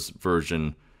Romero's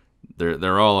version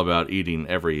they're all about eating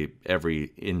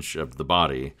every inch of the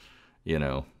body,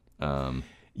 Yeah,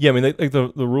 I mean,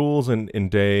 the rules in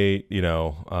Day,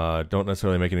 don't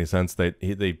necessarily make any sense.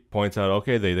 They points out,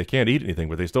 okay, they can't eat anything,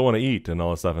 but they still want to eat and all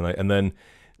this stuff, and then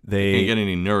they can't get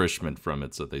any nourishment from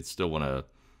it, so they still want to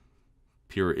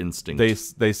pure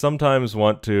instinct. They sometimes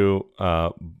want to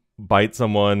bite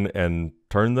someone and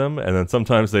turn them, and then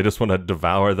sometimes they just want to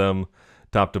devour them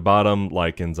top to bottom,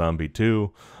 like in Zombie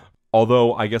 2.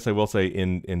 Although I guess I will say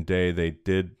in Day they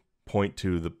did point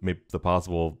to the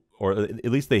possible, or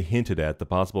at least they hinted at the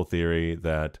possible theory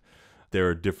that there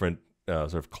are different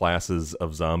sort of classes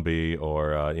of zombie,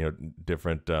 or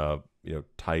different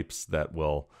types that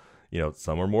will,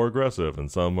 some are more aggressive and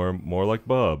some are more like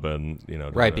Bub, and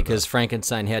right, because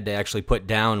Frankenstein had to actually put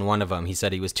down one of them. He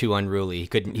said he was too unruly. He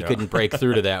couldn't break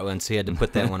through to that one, so he had to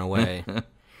put that one away.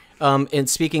 And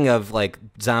speaking of like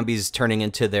zombies turning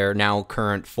into their now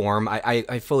current form,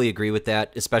 I fully agree with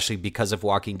that, especially because of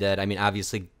Walking Dead. I mean,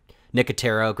 obviously Greg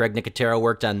Nicotero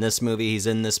worked on this movie. He's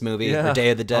in this movie, or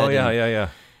Day of the Dead. Oh yeah, yeah.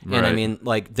 And right. I mean,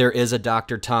 like, there is a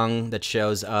Dr. Tongue that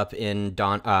shows up in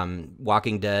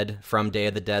Walking Dead from Day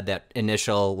of the Dead, that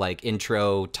initial like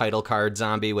intro title card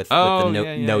zombie with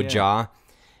the no jaw.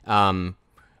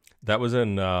 That was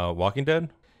in Walking Dead.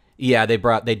 Yeah, they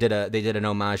did an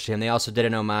homage to him. They also did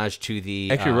an homage to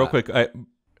the actually real quick.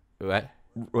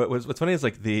 What's funny is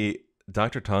like the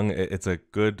Dr. Tongue. It's a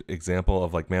good example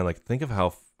of like, man, like think of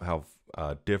how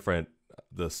different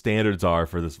the standards are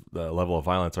for this level of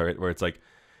violence. Right, where it's like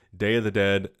Day of the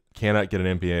Dead cannot get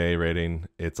an MPAA rating.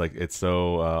 It's like it's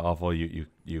so awful. You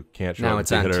can't show it. Now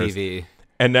it's on TV.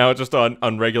 And now it's just on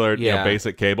regular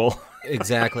basic cable.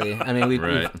 Exactly. I mean, we've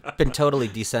been totally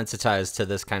desensitized to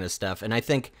this kind of stuff, and I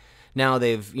think now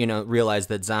they've realized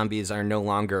that zombies are no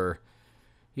longer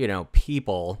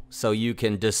people, so you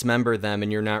can dismember them,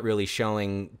 and you're not really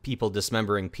showing people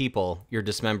dismembering people. You're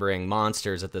dismembering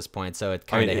monsters at this point, so it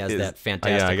kind of has that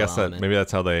fantastic I guess element. maybe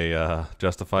that's how they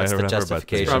justify it or whatever.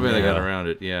 Justification. But probably they got around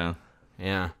it, yeah.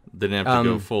 Yeah. They didn't have to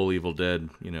go full Evil Dead,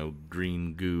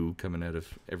 green goo coming out of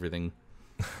everything.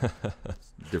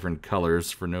 Different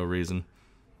colors for no reason.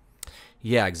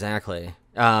 Yeah, exactly.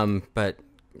 But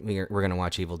we're gonna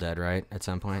watch Evil Dead, right? At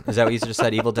some point, is that what you just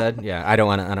said? Evil Dead? Yeah, I don't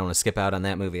want to skip out on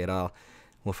that movie at all.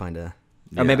 We'll find a.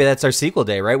 Or maybe that's our sequel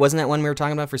day, right? Wasn't that one we were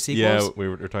talking about for sequels? Yeah, we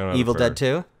were talking about Evil Dead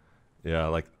 2. Yeah,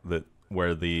 like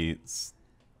where doing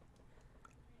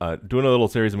a little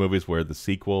series of movies where the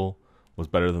sequel was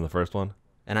better than the first one.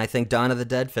 And I think Dawn of the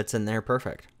Dead fits in there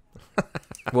perfect.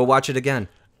 We'll watch it again.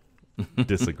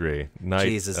 Disagree.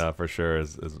 Night for sure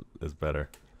is better.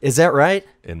 Is that right?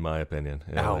 In my opinion.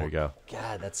 Yeah, there you go.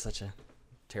 God, that's such a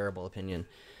terrible opinion.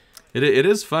 It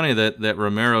is funny that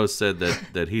Romero said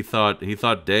that he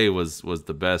thought Day was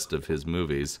the best of his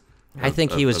movies. I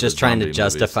think he was just trying to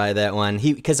justify that one.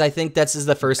 Because I think this is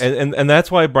the first, and that's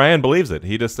why Brian believes it.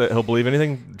 He'll believe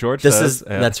anything George says.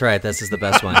 That's right. This is the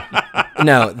best one.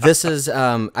 No, this is.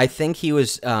 I think he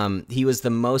was the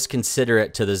most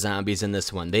considerate to the zombies in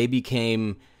this one. They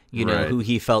became, who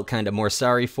he felt kind of more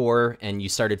sorry for, and you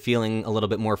started feeling a little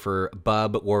bit more for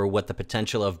Bub, or what the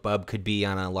potential of Bub could be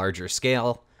on a larger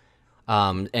scale.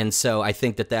 And so I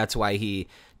think that's why he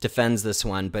defends this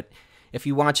one. But if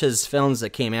you watch his films that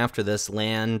came after this,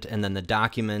 Land, and then The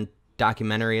Document,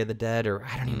 Documentary of the Dead, or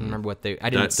I don't even remember what I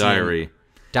didn't see Diary.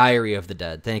 Diary of the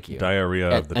Dead. Thank you.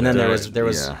 Diarrhea of the And Dead. then there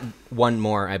was one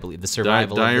more, I believe, the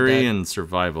Survival of the Diary Dead. and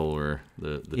Survival were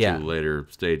the two later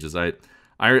stages. I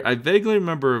vaguely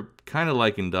remember kind of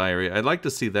liking Diary. I'd like to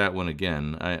see that one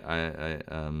again.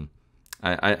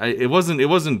 It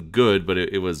wasn't good, but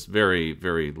it was very,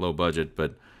 very low budget.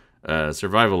 But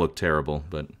Survival looked terrible.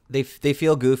 But they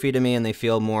feel goofy to me, and they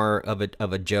feel more of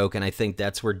a joke. And I think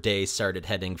that's where Day started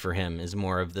heading for him. Is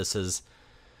more of this is,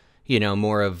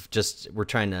 more of just we're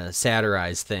trying to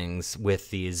satirize things with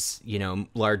these,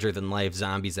 larger than life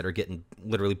zombies that are getting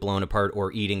literally blown apart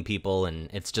or eating people, and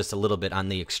it's just a little bit on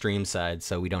the extreme side,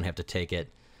 so we don't have to take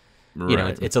it.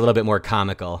 Right. It's a little bit more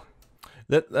comical.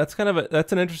 That's kind of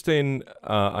that's an interesting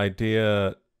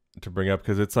idea to bring up,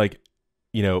 because it's like,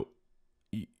 you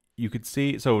could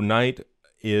see, so night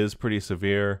is pretty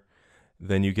severe,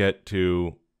 then you get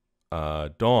to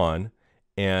dawn,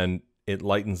 and it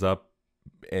lightens up,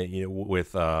 and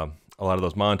with a lot of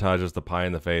those montages, the pie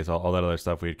in the face, all that other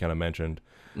stuff we had kind of mentioned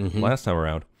last time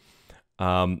around,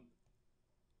 and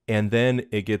then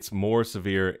it gets more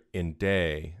severe in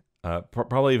day.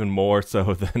 Probably even more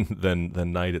so than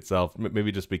night itself.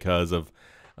 Maybe just because of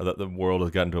the world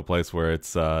has gotten to a place where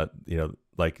it's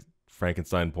like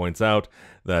Frankenstein points out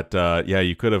that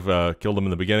you could have killed him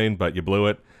in the beginning, but you blew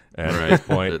it. And at this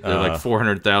point, they're like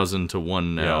 400,000 to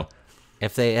 1 now. Yeah.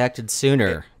 If they acted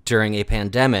sooner during a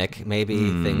pandemic, maybe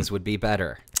things would be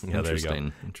better. Yeah, there you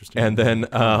go. Interesting. And then,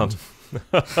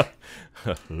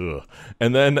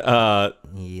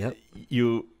 Yep.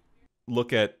 you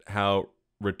look at how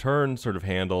Return sort of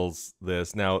handles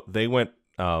this. Now they went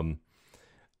sort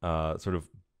of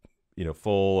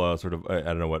full sort of I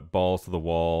don't know what, balls to the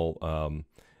wall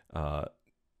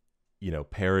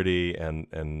parody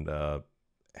and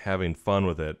having fun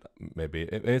with it. Maybe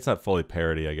it's not fully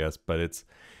parody, I guess, but it's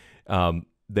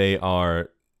they are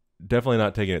definitely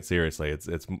not taking it seriously. It's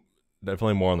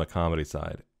definitely more on the comedy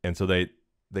side, and so they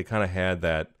kind of had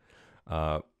that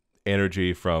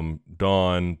energy from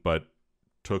Dawn, but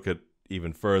took it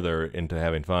even further into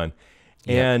having fun.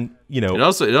 And it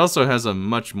also has a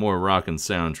much more rockin'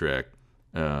 soundtrack,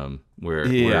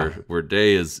 where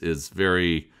Day is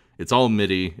very, it's all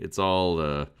MIDI, it's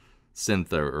all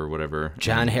synth or whatever.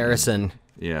 John Harrison,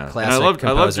 classic and I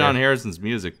composer. love John Harrison's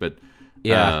music, but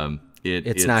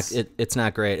it's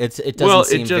not great. It doesn't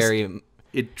seem very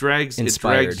it drags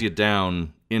you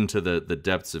down into the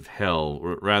depths of hell,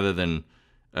 rather than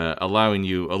allowing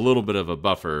you a little bit of a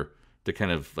buffer to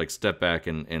kind of like step back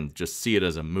and just see it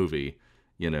as a movie.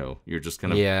 You're just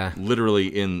kind of literally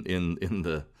in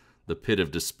the pit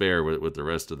of despair with the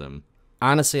rest of them.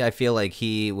 Honestly, I feel like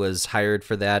he was hired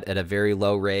for that at a very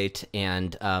low rate,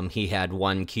 and he had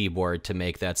one keyboard to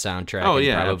make that soundtrack, and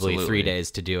probably absolutely. 3 days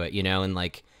to do it, and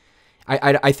like,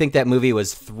 I think that movie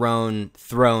was thrown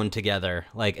together.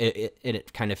 Like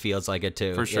it kind of feels like it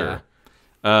too. For sure.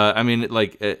 I mean,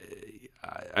 like,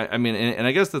 I mean, and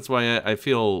I guess that's why I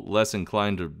feel less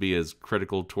inclined to be as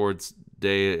critical towards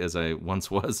Day as I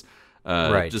once was.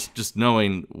 Right. Just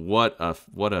knowing what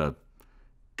a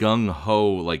gung ho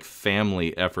like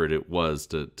family effort it was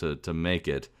to make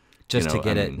it. To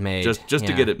get it made. Just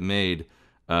to get it made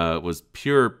was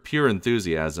pure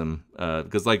enthusiasm.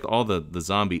 Because like all the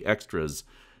zombie extras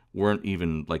weren't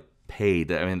even like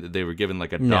paid. I mean, they were given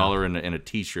like $1 and a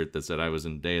T-shirt that said I was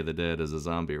in Day of the Dead as a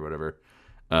zombie or whatever.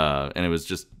 And it was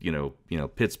just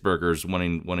Pittsburghers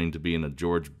wanting to be in a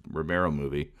George Romero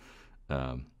movie.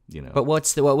 But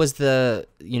what was the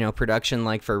production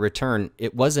like for Return?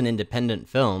 It was an independent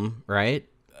film, right?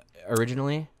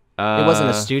 Originally, it wasn't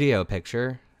a studio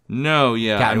picture. No,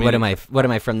 yeah. God, what am I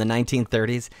from the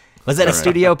 1930s? Was that a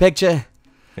studio picture?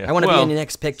 Yeah. I want to be in the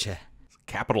next picture.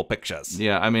 Capital Pictures.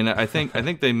 Yeah, I mean, I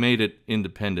think they made it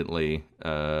independently.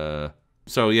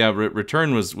 So yeah,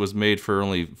 Return was made for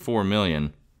only $4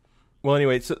 million. Well,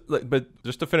 anyway, so but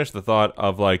just to finish the thought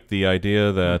of like the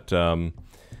idea that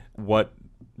what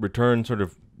Return sort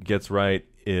of gets right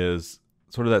is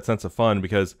sort of that sense of fun,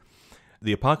 because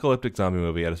the apocalyptic zombie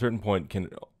movie at a certain point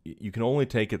you can only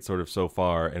take it sort of so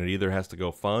far, and it either has to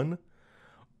go fun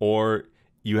or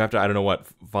you have to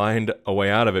find a way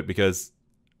out of it, because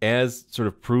as sort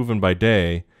of proven by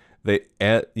Day, the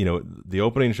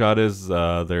opening shot is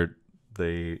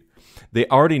they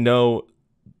already know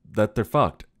that they're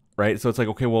fucked, right? So it's like,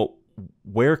 okay, well,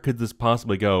 where could this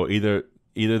possibly go? Either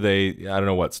they, I don't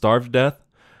know what, starve to death,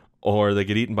 or they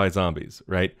get eaten by zombies,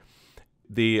 right?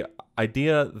 The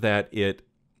idea that it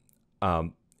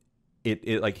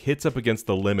like hits up against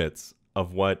the limits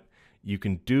of what you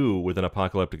can do with an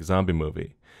apocalyptic zombie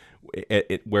movie,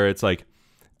 where it's like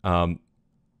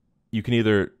you can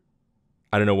either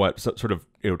I don't know what, sort of,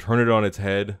 turn it on its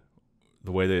head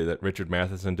the way that Richard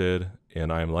Matheson did in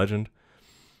I Am Legend,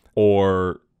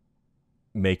 or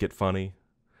make it funny,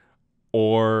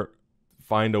 or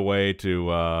find a way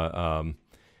to,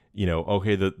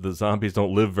 okay, the zombies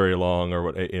don't live very long, or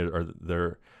what,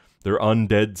 or their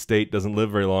undead state doesn't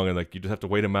live very long, and like you just have to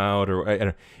wait them out,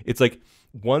 and it's like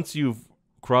once you've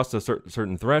crossed a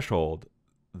certain threshold,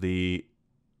 the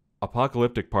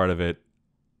apocalyptic part of it,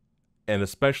 and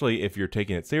especially if you're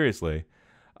taking it seriously,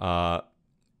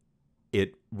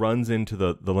 it runs into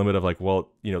the limit of like,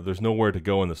 well, there's nowhere to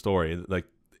go in the story. Like,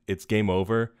 it's game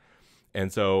over.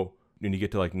 And so when you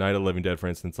get to like Night of the Living Dead, for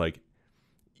instance, like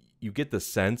you get the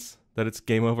sense that it's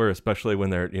game over, especially when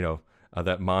they're,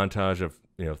 that montage of,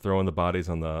 throwing the bodies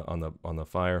on the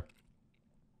fire.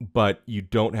 But you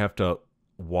don't have to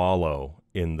wallow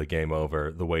in the game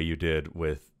over the way you did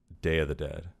with Day of the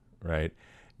Dead, right?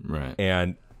 Right.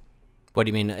 And What do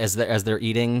you mean? As they're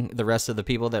eating the rest of the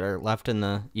people that are left in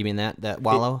the? You mean that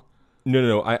wallow?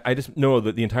 No. I just know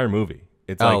that the entire movie.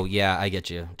 It's yeah, I get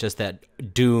you. Just that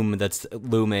doom that's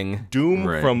looming. Doom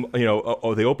Right. from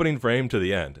the opening frame to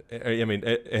the end. I mean,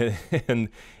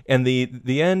 and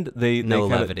the end they No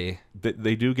kinda, levity.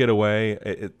 They do get away.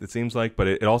 It seems like, but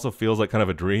it also feels like kind of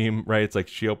a dream, right? It's like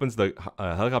she opens the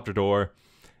helicopter door,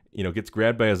 gets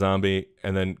grabbed by a zombie,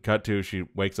 and then cut to she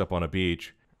wakes up on a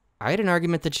beach. I had an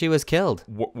argument that she was killed.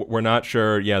 We're not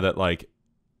sure, that like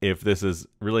if this is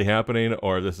really happening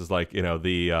or this is like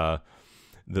the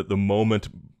moment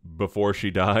before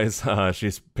she dies.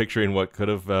 She's picturing what could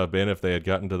have been if they had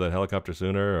gotten to the helicopter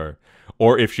sooner,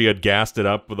 or if she had gassed it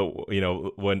up with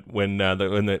when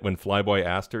Flyboy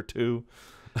asked her to.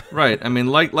 Right. I mean,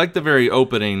 like the very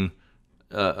opening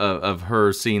of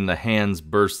her seeing the hands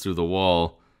burst through the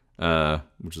wall,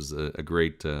 which is a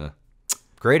great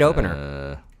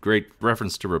Opener. Great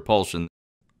reference to Repulsion.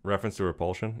 Reference to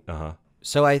Repulsion? Uh-huh.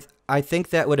 So I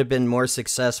think that would have been more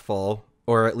successful,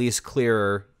 or at least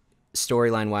clearer,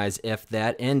 storyline-wise, if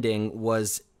that ending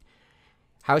was...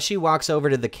 How she walks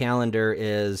over to the calendar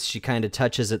is she kind of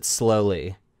touches it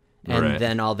slowly, and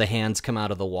then all the hands come out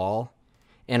of the wall.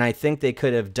 And I think they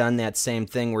could have done that same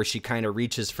thing where she kind of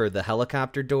reaches for the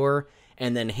helicopter door,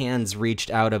 and then hands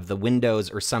reached out of the windows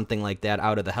or something like that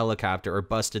out of the helicopter, or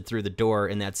busted through the door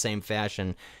in that same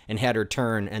fashion and had her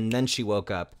turn, and then she woke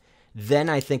up. Then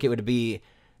I think it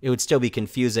would still be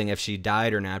confusing if she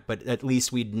died or not, but at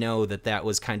least we'd know that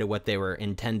was kind of what they were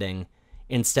intending,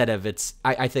 instead of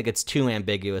I think it's too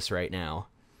ambiguous right now.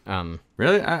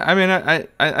 Really? I mean,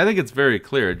 I think it's very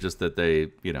clear just that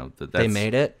they, that's... They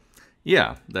made it?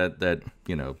 Yeah, that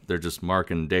they're just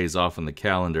marking days off on the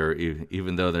calendar,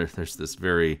 even though there's this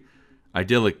very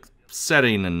idyllic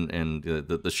setting and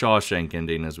the Shawshank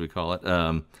ending, as we call it.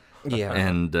 Yeah.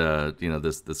 And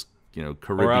this Caribbean,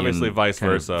 or obviously vice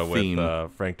versa theme.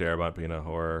 With Frank Darabont being a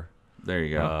horror. There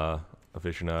you go.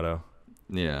 Aficionado.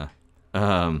 Yeah.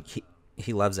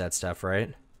 He loves that stuff,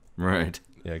 right? Right.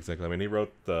 Yeah, exactly. I mean, he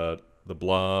wrote the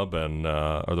Blob and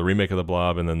or the remake of the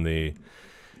Blob, and then the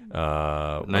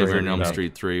Nightmare on Elm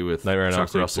Street 3 with Nightmare on Elm Chuck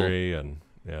Street Russell. 3, and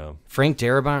yeah. Frank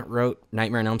Darabont wrote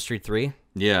Nightmare on Elm Street 3?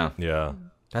 Yeah. Yeah.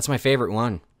 That's my favorite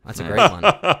one. That's a great one.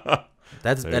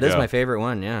 That is my favorite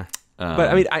one, yeah. But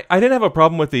I mean, I didn't have a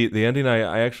problem with the ending.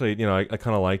 I actually, I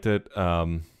kind of liked it.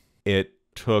 It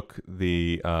took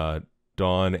the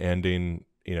Dawn ending,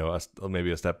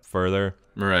 maybe a step further.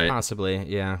 Right. Possibly,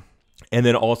 yeah. And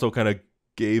then also kind of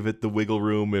gave it the wiggle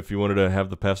room if you wanted to have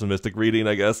the pessimistic reading,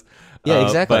 I guess. Yeah,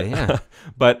 exactly. Yeah.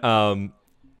 But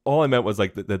all I meant was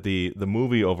like that the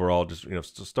movie overall,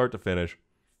 just start to finish,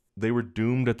 they were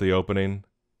doomed at the opening,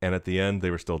 and at the end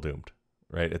they were still doomed.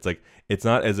 Right? It's like, it's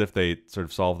not as if they sort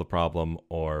of solved the problem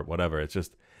or whatever. It's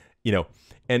just,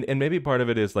 and maybe part of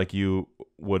it is like you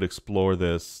would explore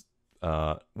this.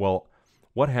 Well,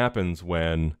 what happens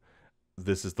when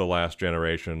this is the last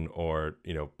generation, or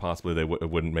possibly they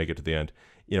wouldn't make it to the end,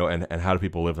 and how do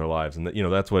people live their lives? And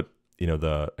that's what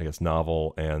the, I guess,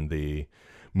 novel and the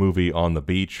movie On the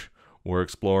Beach were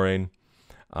exploring.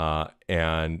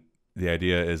 And the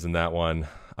idea is, in that one,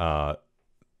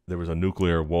 there was a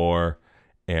nuclear war,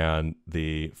 and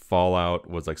the fallout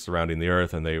was like surrounding the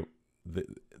earth, and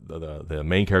the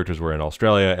main characters were in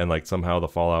Australia, and like somehow the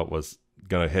fallout was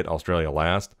gonna hit Australia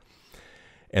last.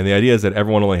 And the idea is that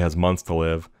everyone only has months to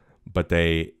live, but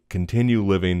they continue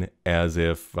living as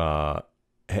if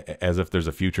there's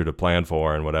a future to plan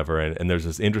for and whatever. And there's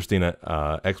this interesting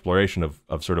exploration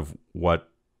of sort of what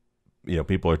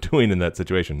people are doing in that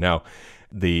situation. Now,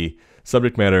 the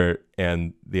subject matter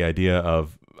and the idea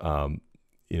of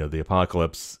the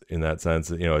apocalypse in that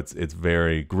sense, it's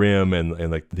very grim,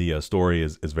 and like the story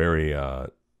is very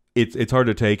it's hard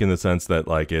to take in the sense that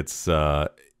like it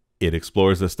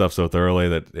explores this stuff so thoroughly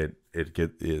that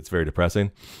it's very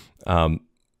depressing.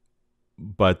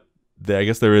 But I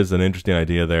guess there is an interesting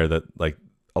idea there that like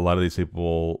a lot of these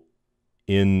people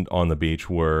on the beach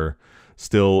were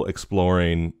still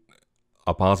exploring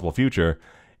a possible future,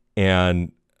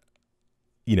 and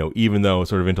even though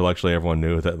sort of intellectually everyone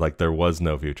knew that like there was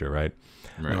no future, right?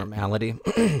 Normality.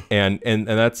 and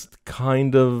that's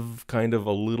kind of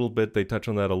a little bit, they touch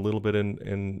on that a little bit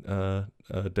in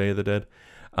Day of the Dead.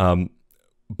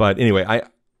 But anyway,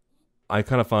 I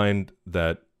kind of find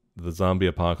that the zombie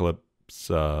apocalypse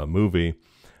movie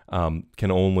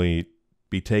can only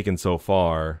be taken so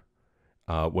far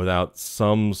without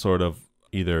some sort of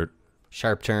either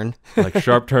Sharp turn.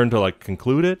 sharp turn to like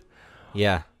conclude it.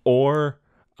 Yeah. Or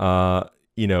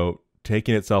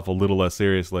taking itself a little less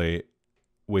seriously,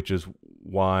 which is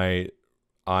why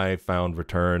I found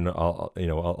Return a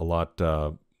lot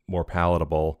more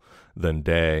palatable than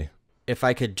Day. If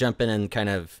I could jump in and kind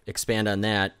of expand on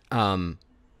that,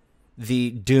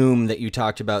 the doom that you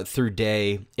talked about through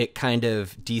Day, it kind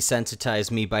of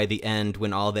desensitized me by the end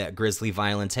when all that grisly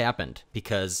violence happened,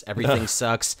 because everything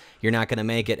sucks, you're not going to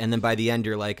make it, and then by the end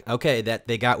you're like, okay, that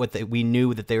they got what we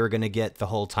knew that they were going to get the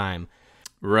whole time.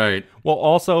 Right. Well,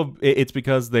 also it's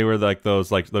because they were like those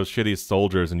shitty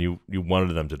soldiers, and you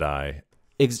wanted them to die.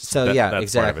 That's exactly.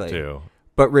 Part of it too.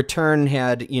 But Return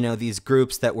had, these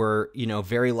groups that were,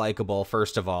 very likable,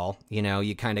 first of all.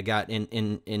 You kind of got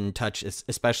in touch,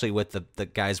 especially with the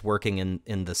guys working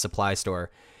in the supply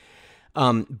store.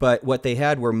 But what they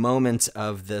had were moments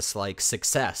of this, like,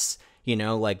 success.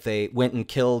 Like they went and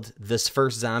killed this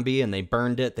first zombie, and they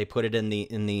burned it. They put it in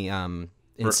the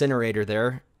incinerator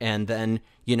there. And then,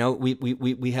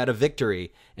 we had a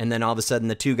victory. And then all of a sudden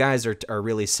the two guys are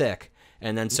really sick.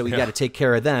 And then so we got to take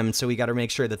care of them. So we got to make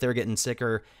sure that they're getting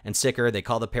sicker and sicker. They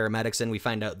call the paramedics in. We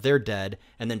find out they're dead.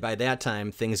 And then by that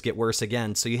time, things get worse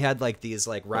again. So you had like these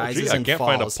like rises and falls. I can't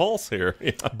find a pulse here.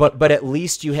 Yeah. But at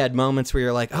least you had moments where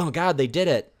you're like, oh, God, they did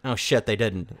it. Oh, shit, they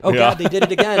didn't. Oh, God, they did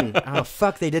it again. Oh,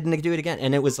 fuck, they didn't do it again.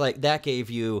 And it was like that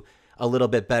gave you a little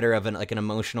bit better of an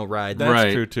emotional ride.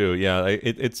 That's true, too. Yeah,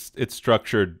 it's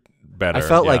structured better.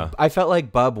 I felt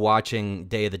like Bub watching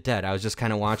Day of the Dead. I was just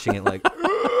kind of watching it like...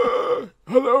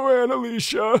 Hello,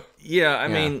 Annalisa. Yeah, I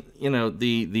mean,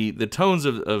 the tones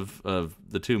of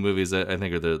the two movies, I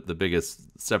think, are the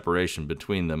biggest separation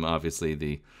between them.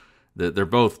 Obviously, they're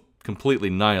both completely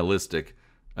nihilistic.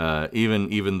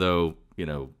 Even though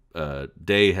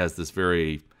Day has this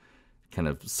very kind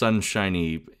of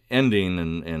sunshiny ending,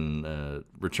 and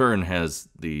Return has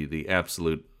the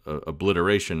absolute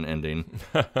obliteration ending.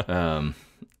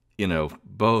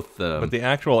 Both. But the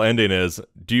actual ending is,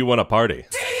 do you want to party?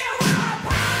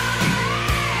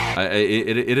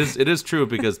 It is true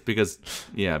because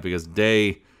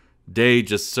Day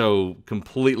just so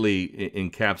completely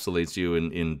encapsulates you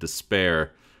in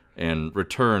despair, and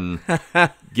Return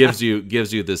gives you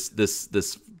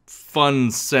this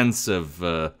fun sense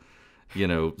of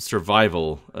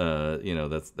survival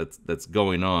that's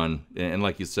going on, and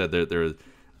like you said,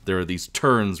 there are these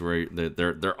turns where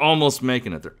they're almost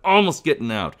making it, they're almost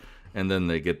getting out, and then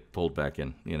they get pulled back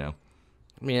in. I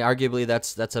mean, arguably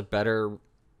that's a better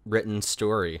written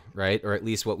story, right? Or at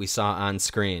least what we saw on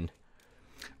screen.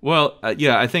 Well,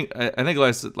 I think like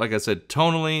I said,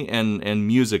 tonally and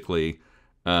musically,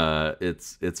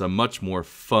 it's a much more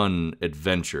fun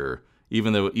adventure.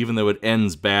 Even though it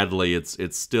ends badly,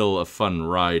 it's still a fun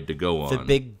ride to go on. The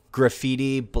big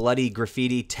bloody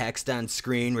graffiti text on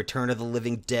screen, Return of the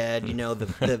Living Dead,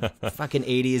 the fucking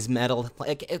 80s metal,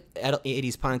 like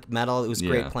 80s punk metal. It was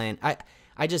great playing.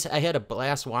 I had a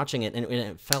blast watching it, and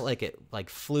it felt like it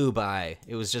flew by.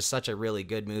 It was just such a really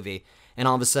good movie. And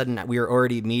all of a sudden, we were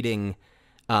already meeting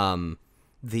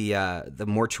the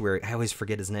mortuary. I always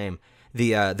forget his name.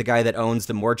 The guy that owns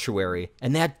the mortuary,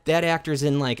 and that actor's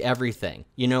in like everything.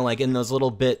 Like in those little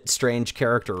bit strange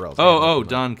character roles.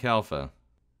 Don Calfa.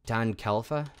 Don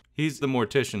Calfa? He's the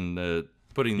mortician.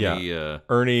 Putting the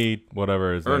Ernie,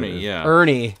 whatever his name is.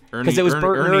 Ernie, because it was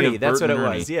Bert and Ernie. That's Bert what it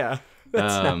Ernie. was. Yeah.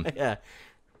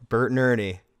 Bert and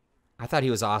Ernie. I thought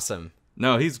he was awesome.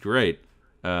 No, he's great.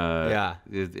 He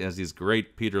has these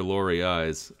great Peter Lorre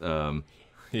eyes.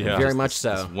 Very much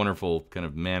so. This wonderful kind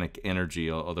of manic energy,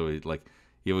 although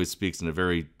he always speaks in a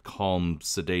very calm,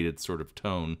 sedated sort of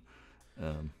tone.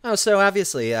 So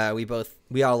obviously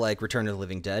we all like Return of the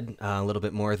Living Dead a little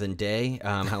bit more than Day.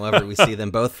 However, we see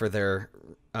them both for their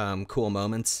cool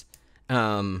moments.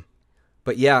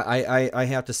 But yeah, I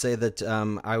have to say that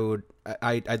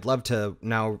I'd love to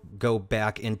now go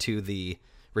back into the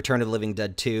Return of the Living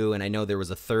Dead 2, and I know there was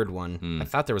a third one. I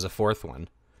thought there was a fourth one.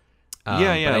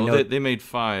 Well, they made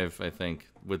 5, I think,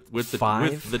 with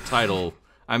the title.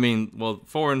 I mean, well,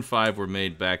 4 and 5 were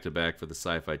made back to back for the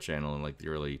Sci-Fi Channel in like the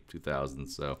early 2000s.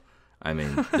 So, I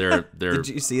mean, they're. Did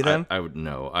you see them? I would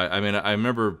know. I mean, I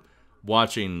remember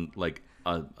watching like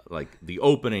the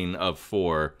opening of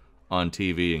 4 on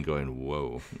TV and going,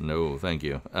 "Whoa, no, thank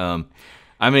you."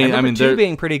 I mean, 2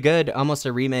 being pretty good, almost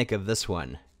a remake of this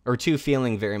one, or 2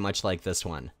 feeling very much like this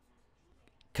one.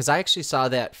 Because I actually saw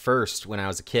that first when I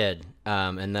was a kid,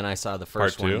 and then I saw the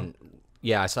first Part 2? one.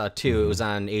 Yeah, I saw 2. It was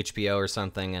on HBO or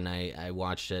something, and I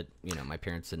watched it. You know, my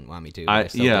parents didn't want me to.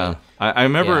 I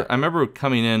remember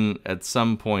coming in at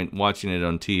some point watching it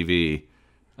on TV,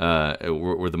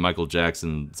 where the Michael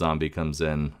Jackson zombie comes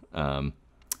in, and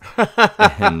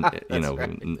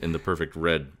right. in the perfect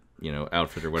red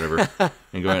outfit or whatever,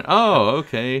 and going, oh,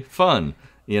 okay, fun.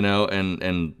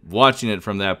 And watching it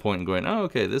from that point and going, oh,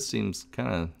 okay, this seems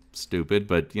kind of stupid,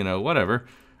 but whatever.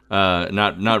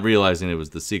 Not realizing it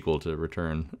was the sequel to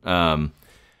Return.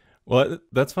 Well,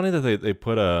 that's funny that they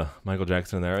put Michael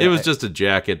Jackson in there. It was just a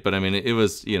jacket, but I mean, it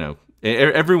was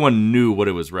everyone knew what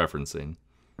it was referencing.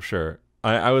 Sure.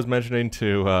 I was mentioning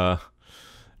to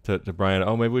Brian,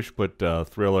 oh, maybe we should put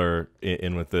Thriller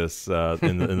in with this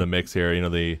in the mix here.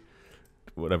 The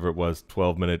whatever it was,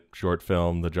 12-minute short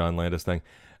film, the John Landis thing,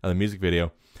 the music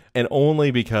video, and only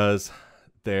because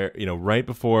they're right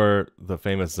before the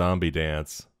famous zombie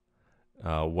dance,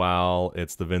 while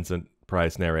it's the Vincent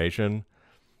Price narration,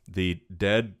 the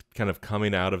dead kind of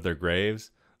coming out of their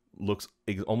graves looks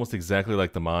almost exactly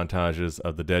like the montages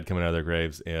of the dead coming out of their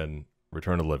graves in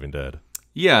Return of the Living Dead.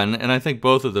 Yeah, and I think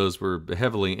both of those were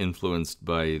heavily influenced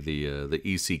by the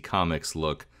EC Comics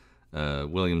look.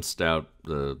 William Stout,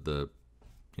 the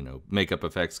makeup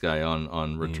effects guy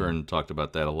on Return, talked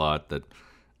about that a lot. That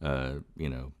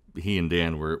he and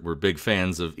Dan were big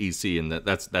fans of EC, and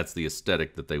that's the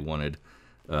aesthetic that they wanted.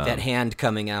 That hand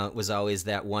coming out was always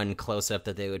that one close-up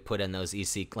that they would put in those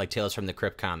EC, like Tales from the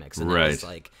Crypt comics. And that was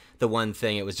like the one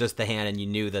thing. It was just the hand, and you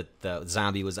knew that the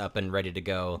zombie was up and ready to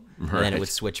go. Right. And then it would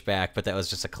switch back, but that was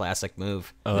just a classic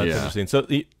move. Oh, that's interesting. So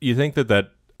you think that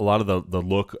a lot of the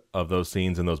look of those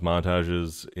scenes and those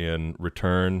montages in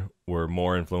Return were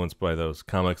more influenced by those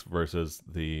comics versus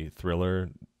the Thriller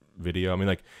video? I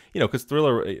mean, because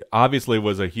Thriller obviously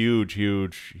was a huge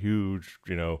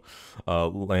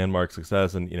landmark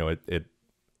success, and it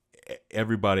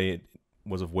everybody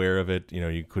was aware of it.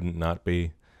 You couldn't not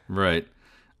be. Right.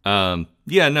 I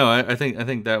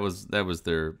think that was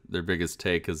their biggest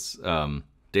take, because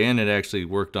Dan had actually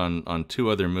worked on 2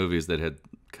 other movies that had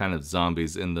kind of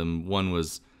zombies in them. One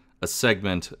was a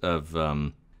segment of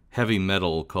heavy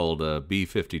metal called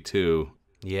B-52.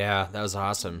 Yeah, that was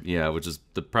awesome. Yeah, which is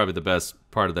probably the best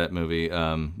part of that movie,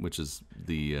 which is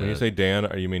the... when you say Dan,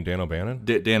 you mean Dan O'Bannon?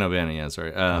 Dan O'Bannon, yeah,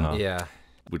 sorry. Yeah.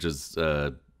 Which is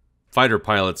fighter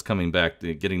pilots coming back,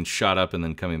 getting shot up and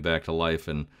then coming back to life,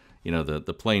 and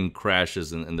the plane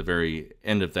crashes, and the very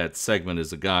end of that segment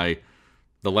is a guy,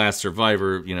 the last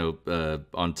survivor,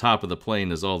 on top of the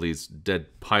plane as all these dead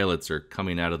pilots are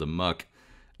coming out of the muck,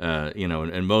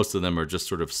 and most of them are just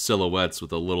sort of silhouettes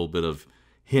with a little bit of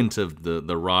hint of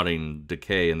the rotting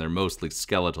decay, and they're mostly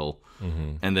skeletal.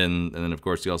 Mm-hmm. And then of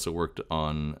course he also worked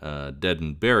on Dead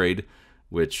and Buried,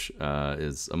 which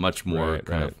is a much more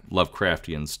kind of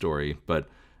Lovecraftian story, but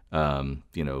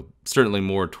certainly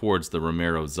more towards the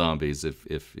Romero zombies, if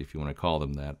you want to call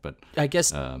them that. But I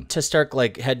guess to start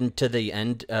heading to the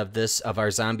end of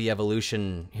our zombie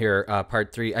evolution here,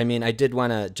 part 3. I mean, I did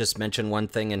want to just mention one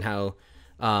thing, and how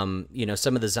some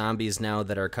of the zombies now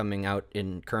that are coming out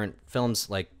in current films,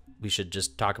 we should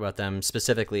just talk about them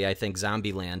specifically. I think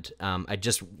Zombieland. I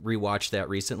just rewatched that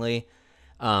recently,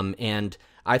 and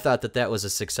I thought that was a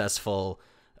successful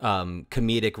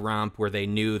comedic romp where they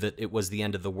knew that it was the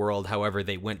end of the world. However,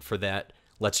 they went for that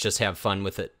let's just have fun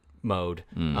with it mode.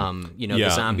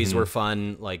 The zombies were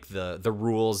fun. Like the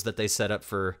rules that they set up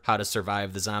for how to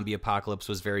survive the zombie apocalypse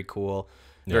was very cool.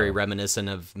 Very reminiscent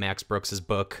of Max Brooks's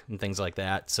book and things like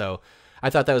that. So I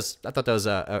thought that was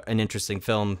an interesting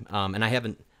film. And I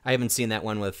haven't seen that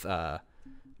one with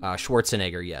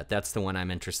Schwarzenegger yet. That's the one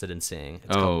I'm interested in seeing.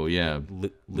 It's called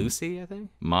Lucy, I think.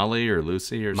 Molly or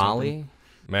Lucy or Molly? something.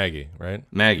 Maggie, right?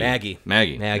 Maggie.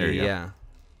 Yeah.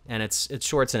 And it's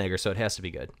Schwarzenegger, so it has to be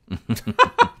good.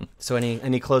 So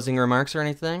any closing remarks or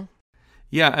anything?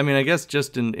 Yeah, I mean, I guess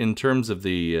just in terms of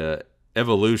the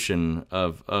evolution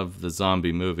of the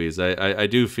zombie movies, I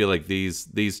do feel like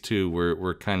these 2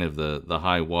 were kind of the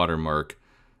high watermark,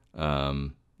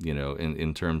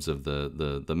 in terms of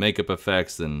the makeup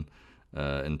effects, and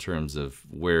in terms of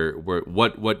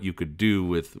what you could do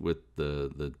with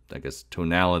the I guess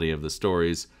tonality of the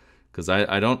stories, because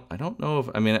I don't know if,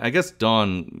 I mean, I guess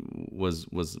Dawn was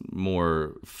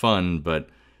more fun, but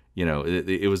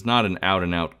it was not an out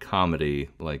and out comedy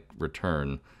like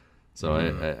Return. So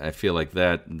I feel like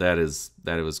that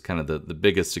it was kind of the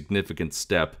biggest significant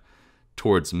step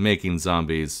towards making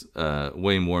zombies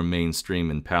way more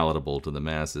mainstream and palatable to the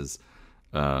masses.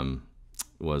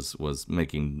 Was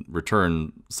making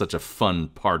Return such a fun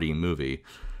party movie,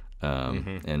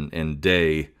 and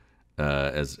Day,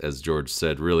 as George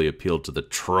said, really appealed to the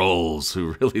trolls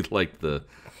who really liked the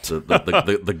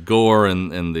gore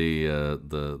and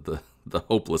the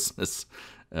hopelessness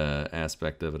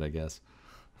aspect of it, I guess.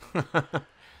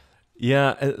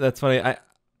 Yeah, that's funny. I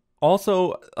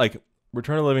also like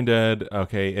Return of the Living Dead.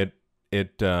 Okay,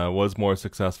 it was more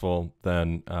successful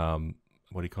than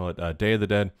what do you call it? Day of the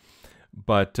Dead.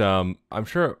 But I'm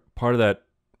sure part of that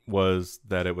was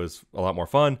that it was a lot more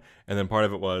fun, and then part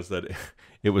of it was that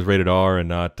it was rated R and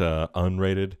not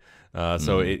unrated.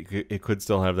 So it could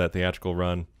still have that theatrical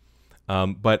run.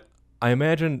 But I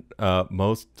imagine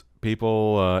most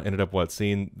people ended up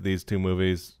seeing these two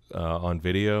movies on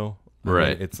video.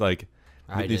 Right. It's like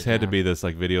these had to be this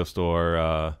like video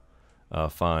store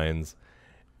finds.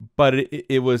 But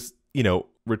it was,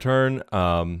 Return.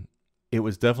 It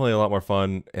was definitely a lot more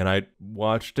fun, and I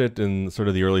watched it in sort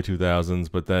of the early 2000s,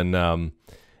 but then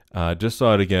just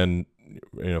saw it again,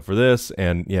 for this,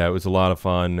 and yeah, it was a lot of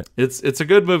fun. It's a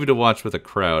good movie to watch with a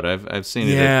crowd. I've seen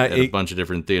it at a bunch of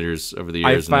different theaters over the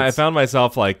years. I found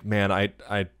myself like, man, I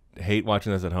hate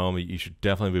watching this at home. You should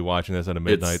definitely be watching this at a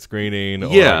midnight screening.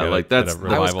 Yeah, or like that's. At a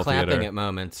revival I was clapping theater. at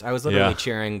moments. I was literally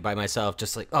cheering by myself,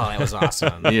 just like, oh, that was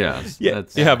awesome. Yeah,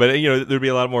 but there'd be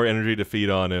a lot more energy to feed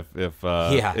on if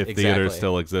theaters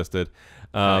still existed.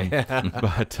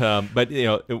 But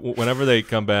whenever they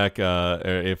come back, or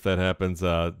if that happens,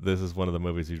 this is one of the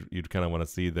movies you'd kind of want to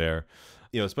see there.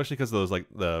 Especially because of those like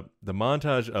the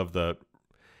montage of the,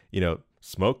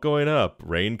 smoke going up,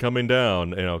 rain coming down,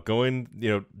 going,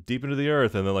 deep into the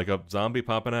earth, and then like a zombie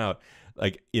popping out.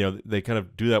 Like, they kind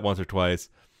of do that once or twice,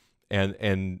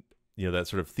 and that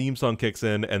sort of theme song kicks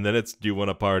in, and then it's "Do You Want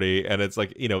to Party?" and it's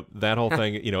like, that whole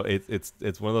thing,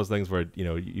 it's one of those things where,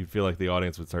 you feel like the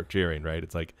audience would start cheering, right?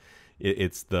 It's like,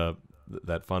 it's that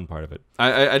fun part of it.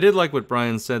 I did like what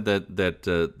Brian said, that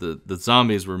the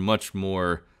zombies were much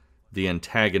more the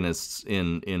antagonists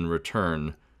in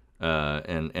Return.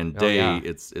 And Day,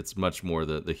 it's much more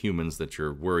the humans that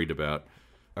you're worried about.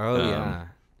 That's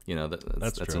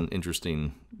an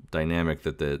interesting dynamic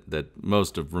that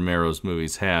most of Romero's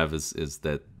movies have is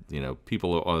that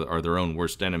people are their own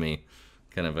worst enemy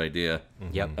kind of idea.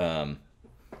 Yep.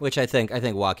 Which I think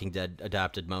Walking Dead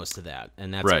adopted most of that,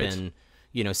 and that's been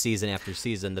season after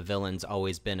season, the villain's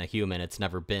always been a human. It's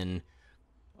never been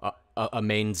a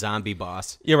main zombie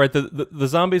boss. Yeah, right. The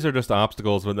zombies are just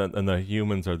obstacles, and the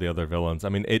humans are the other villains. I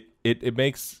mean, it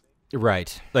makes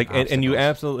like, and you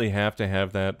absolutely have to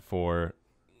have that for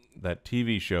that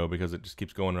TV show because it just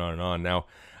keeps going on and on. Now,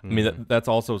 I mean, that's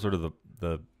also sort of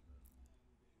the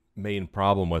main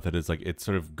problem with it is like it's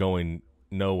sort of going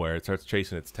nowhere. It starts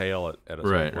chasing its tail at a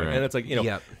certain point, and it's like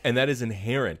and that is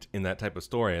inherent in that type of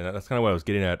story, and that's kind of what I was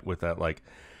getting at with that, like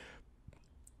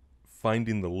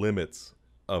finding the limits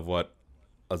of what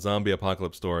a zombie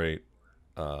apocalypse story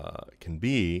can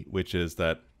be, which is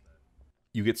that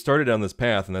you get started down this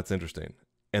path and that's interesting,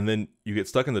 and then you get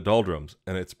stuck in the doldrums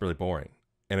and it's really boring,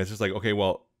 and it's just like, okay,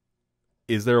 well,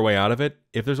 is there a way out of it?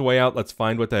 If there's a way out, let's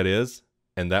find what that is,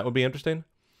 and that would be interesting.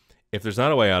 If there's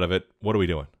not a way out of it, what are we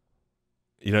doing?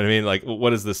 You know what I mean? Like,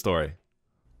 what is this story?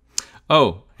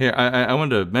 Oh, here, I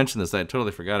wanted to mention this. I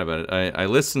totally forgot about it. I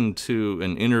listened to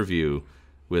an interview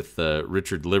with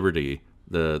Richard Liberty,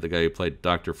 the guy who played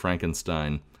Dr.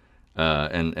 Frankenstein,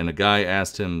 and a guy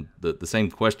asked him the same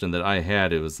question that I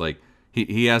had. It was like,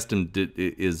 he asked him, did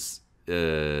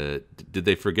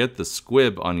they forget the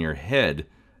squib on your head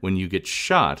when you get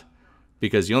shot?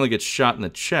 Because you only get shot in the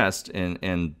chest,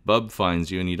 and Bub finds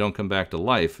you, and you don't come back to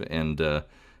life. And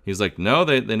he's like, no,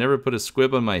 they never put a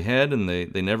squib on my head, and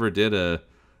they never did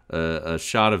a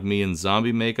shot of me in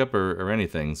zombie makeup or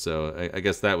anything. So I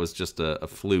guess that was just a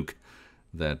fluke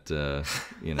that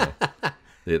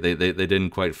they didn't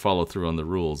quite follow through on the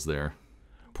rules there.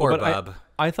 Poor Bub.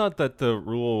 I thought that the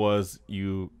rule was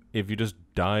if you just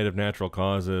died of natural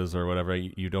causes or whatever,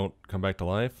 you don't come back to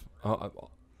life.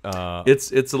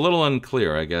 It's a little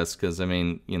unclear, I guess, because I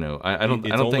mean, I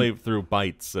don't only think through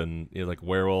bites and like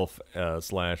werewolf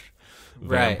slash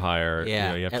vampire. Right.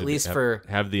 Yeah. You have at to least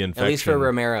have the infection. At least for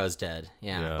Romero's dead.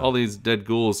 Yeah. all these dead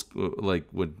ghouls like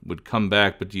would come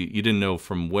back, but you didn't know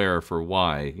from where for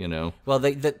why. Well,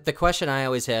 the question I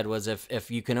always had was if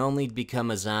you can only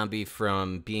become a zombie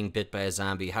from being bit by a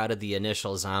zombie, how did the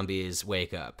initial zombies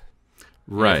wake up?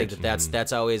 Right. I think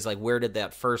that's always like, where did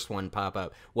that first one pop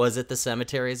up? Was it the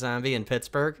cemetery zombie in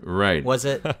Pittsburgh? Right. Was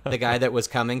it the guy that was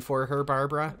coming for her,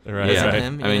 Barbara? Right. Was it Yeah.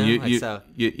 him? I mean, You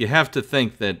you have to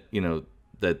think that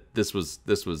that this was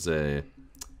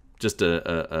just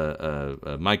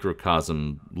a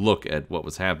microcosm look at what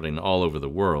was happening all over the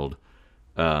world.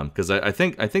 Because I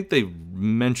think they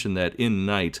mentioned that in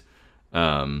Night,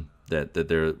 that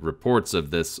there are reports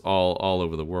of this all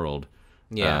over the world.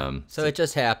 Yeah. So it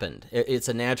just happened. It's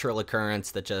a natural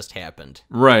occurrence that just happened.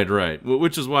 Right.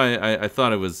 Which is why I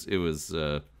thought it was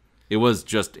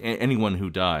just anyone who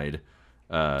died.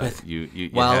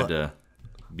 You had to.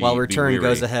 While Return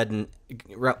goes ahead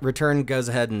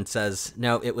and says,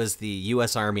 no, it was the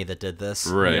U.S. Army that did this.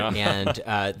 Right. Yeah. And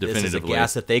this is a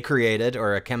gas that they created,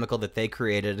 or a chemical that they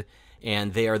created,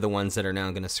 and they are the ones that are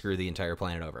now going to screw the entire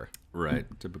planet over. Right.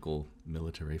 Typical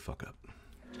military fuck up.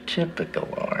 Typical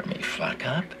Army fuck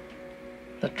up.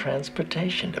 The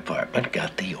transportation department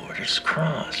got the orders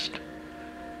crossed.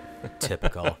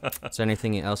 Typical. Is there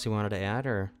anything else you wanted to add,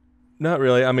 or? Not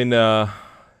really. I mean,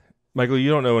 Michael,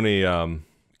 you don't know any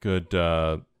good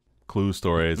clue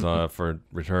stories for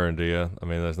Return, do you? I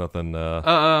mean, there's nothing.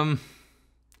 I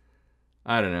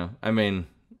don't know. I mean,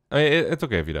 it's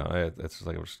okay if you don't. It's just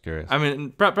like I'm just curious. I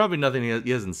mean, probably nothing he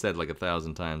hasn't said like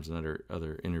 1,000 times in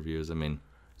other interviews. I mean.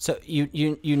 So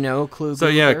you know Clue? So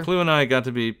yeah, Clue and I got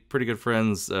to be pretty good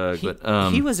friends.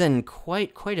 He was in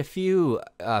quite a few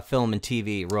film and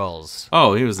TV roles.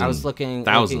 Oh, he was. I was looking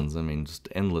thousands. I mean, just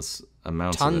endless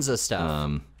amounts. Tons of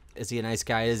stuff. Is he a nice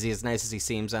guy? Is he as nice as he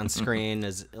seems on screen?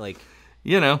 Is like.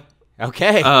 Okay.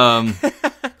 Okay.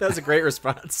 That was a great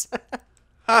response.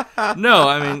 No,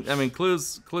 I mean,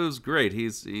 Clue's great.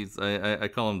 He's I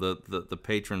call him the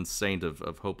patron saint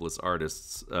of hopeless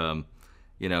artists.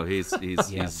 He's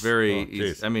Yes. very. Oh,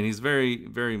 he's very.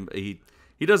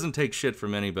 He doesn't take shit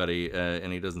from anybody,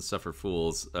 and he doesn't suffer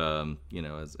fools.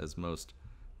 As most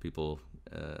people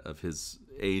of his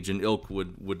age and ilk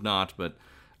would not. But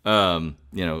Kid,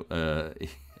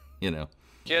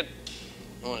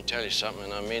 I want to tell you something,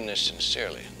 and I mean this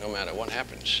sincerely. No matter what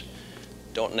happens,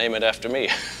 don't name it after me.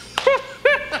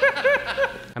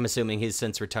 I'm assuming he's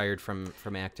since retired from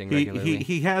acting regularly.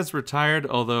 He has retired,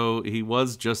 although he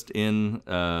was just in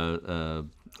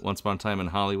Once Upon a Time in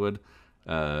Hollywood.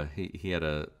 He had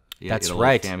a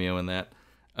little cameo in that.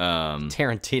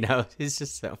 Tarantino, he's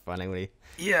just so funny when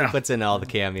he puts in all the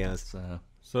cameos.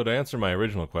 So to answer my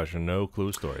original question, no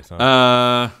Clue stories,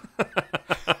 huh?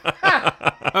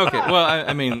 Okay, well,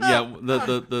 I mean, yeah,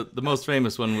 the most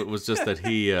famous one was just that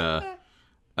he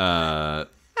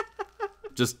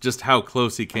just how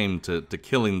close he came to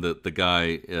killing the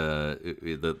guy,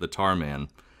 the tar man.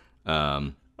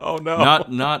 Oh no!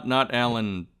 Not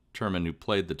Alan Turing, who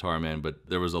played the tar man, but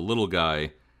there was a little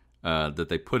guy that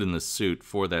they put in the suit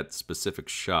for that specific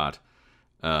shot.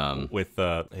 With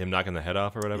him knocking the head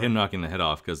off or whatever. Him knocking the head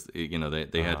off because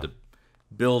they had to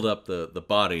build up the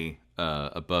body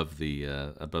above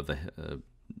the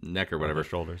neck or whatever, the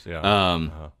shoulders. Yeah.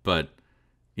 But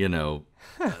yeah,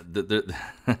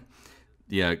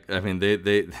 I mean they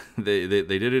did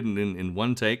it in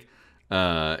one take,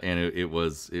 and it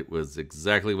was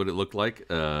exactly what it looked like.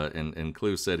 And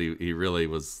Clue said he really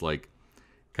was like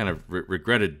kind of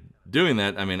regretted doing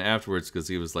that. I mean, afterwards, because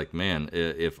he was like, man,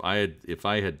 if I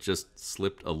had just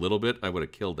slipped a little bit, I would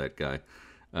have killed that guy.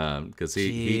 Because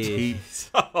he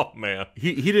oh man,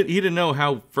 he didn't know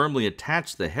how firmly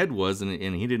attached the head was, and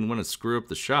he didn't want to screw up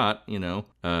the shot,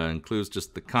 And Clue's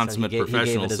just the consummate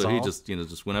professional, so he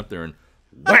just went up there and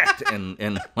whacked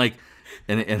and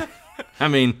I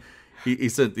mean, he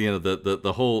said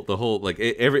the whole like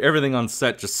everything on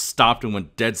set just stopped and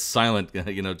went dead silent,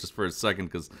 just for a second,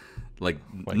 because like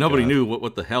nobody knew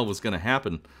what the hell was going to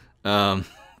happen.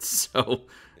 So.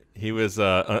 He was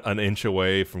an inch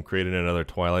away from creating another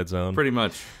Twilight Zone. Pretty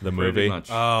much. The movie.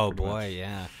 Oh, boy,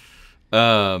 yeah.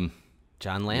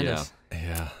 John Landis.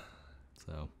 Yeah.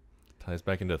 So. Ties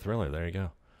back into Thriller. There you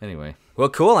go. Anyway. Well,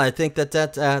 cool. I think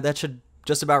that should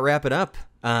just about wrap it up.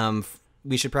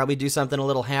 We should probably do something a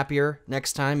little happier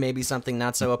next time. Maybe something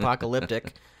not so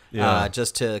apocalyptic. Yeah.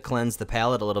 Just to cleanse the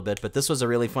palate a little bit. But this was a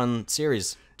really fun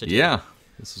series to do. Yeah.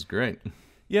 This is great.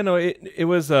 Yeah, no, it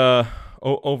was...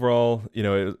 overall,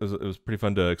 it was pretty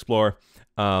fun to explore.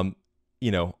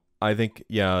 I think,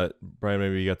 Brian,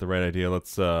 maybe you got the right idea.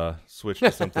 Let's switch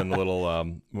to something a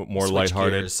little more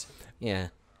lighthearted. Gears.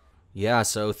 Yeah,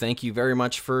 so thank you very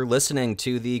much for listening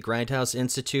to the Grindhouse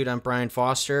Institute. I'm Brian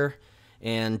Foster.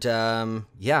 And,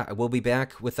 we'll be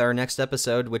back with our next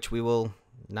episode, which we will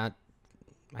not...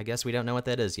 I guess we don't know what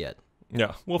that is yet.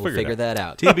 Yeah, we'll figure that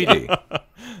out. TBD.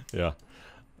 Yeah.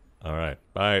 All right.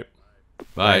 Bye.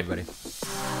 Bye, everybody.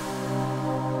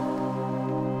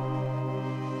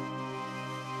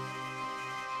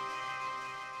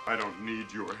 I don't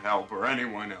need your help or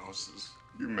anyone else's.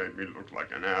 You made me look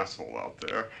like an asshole out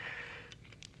there.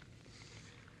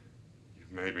 You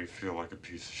made me feel like a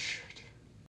piece of shit.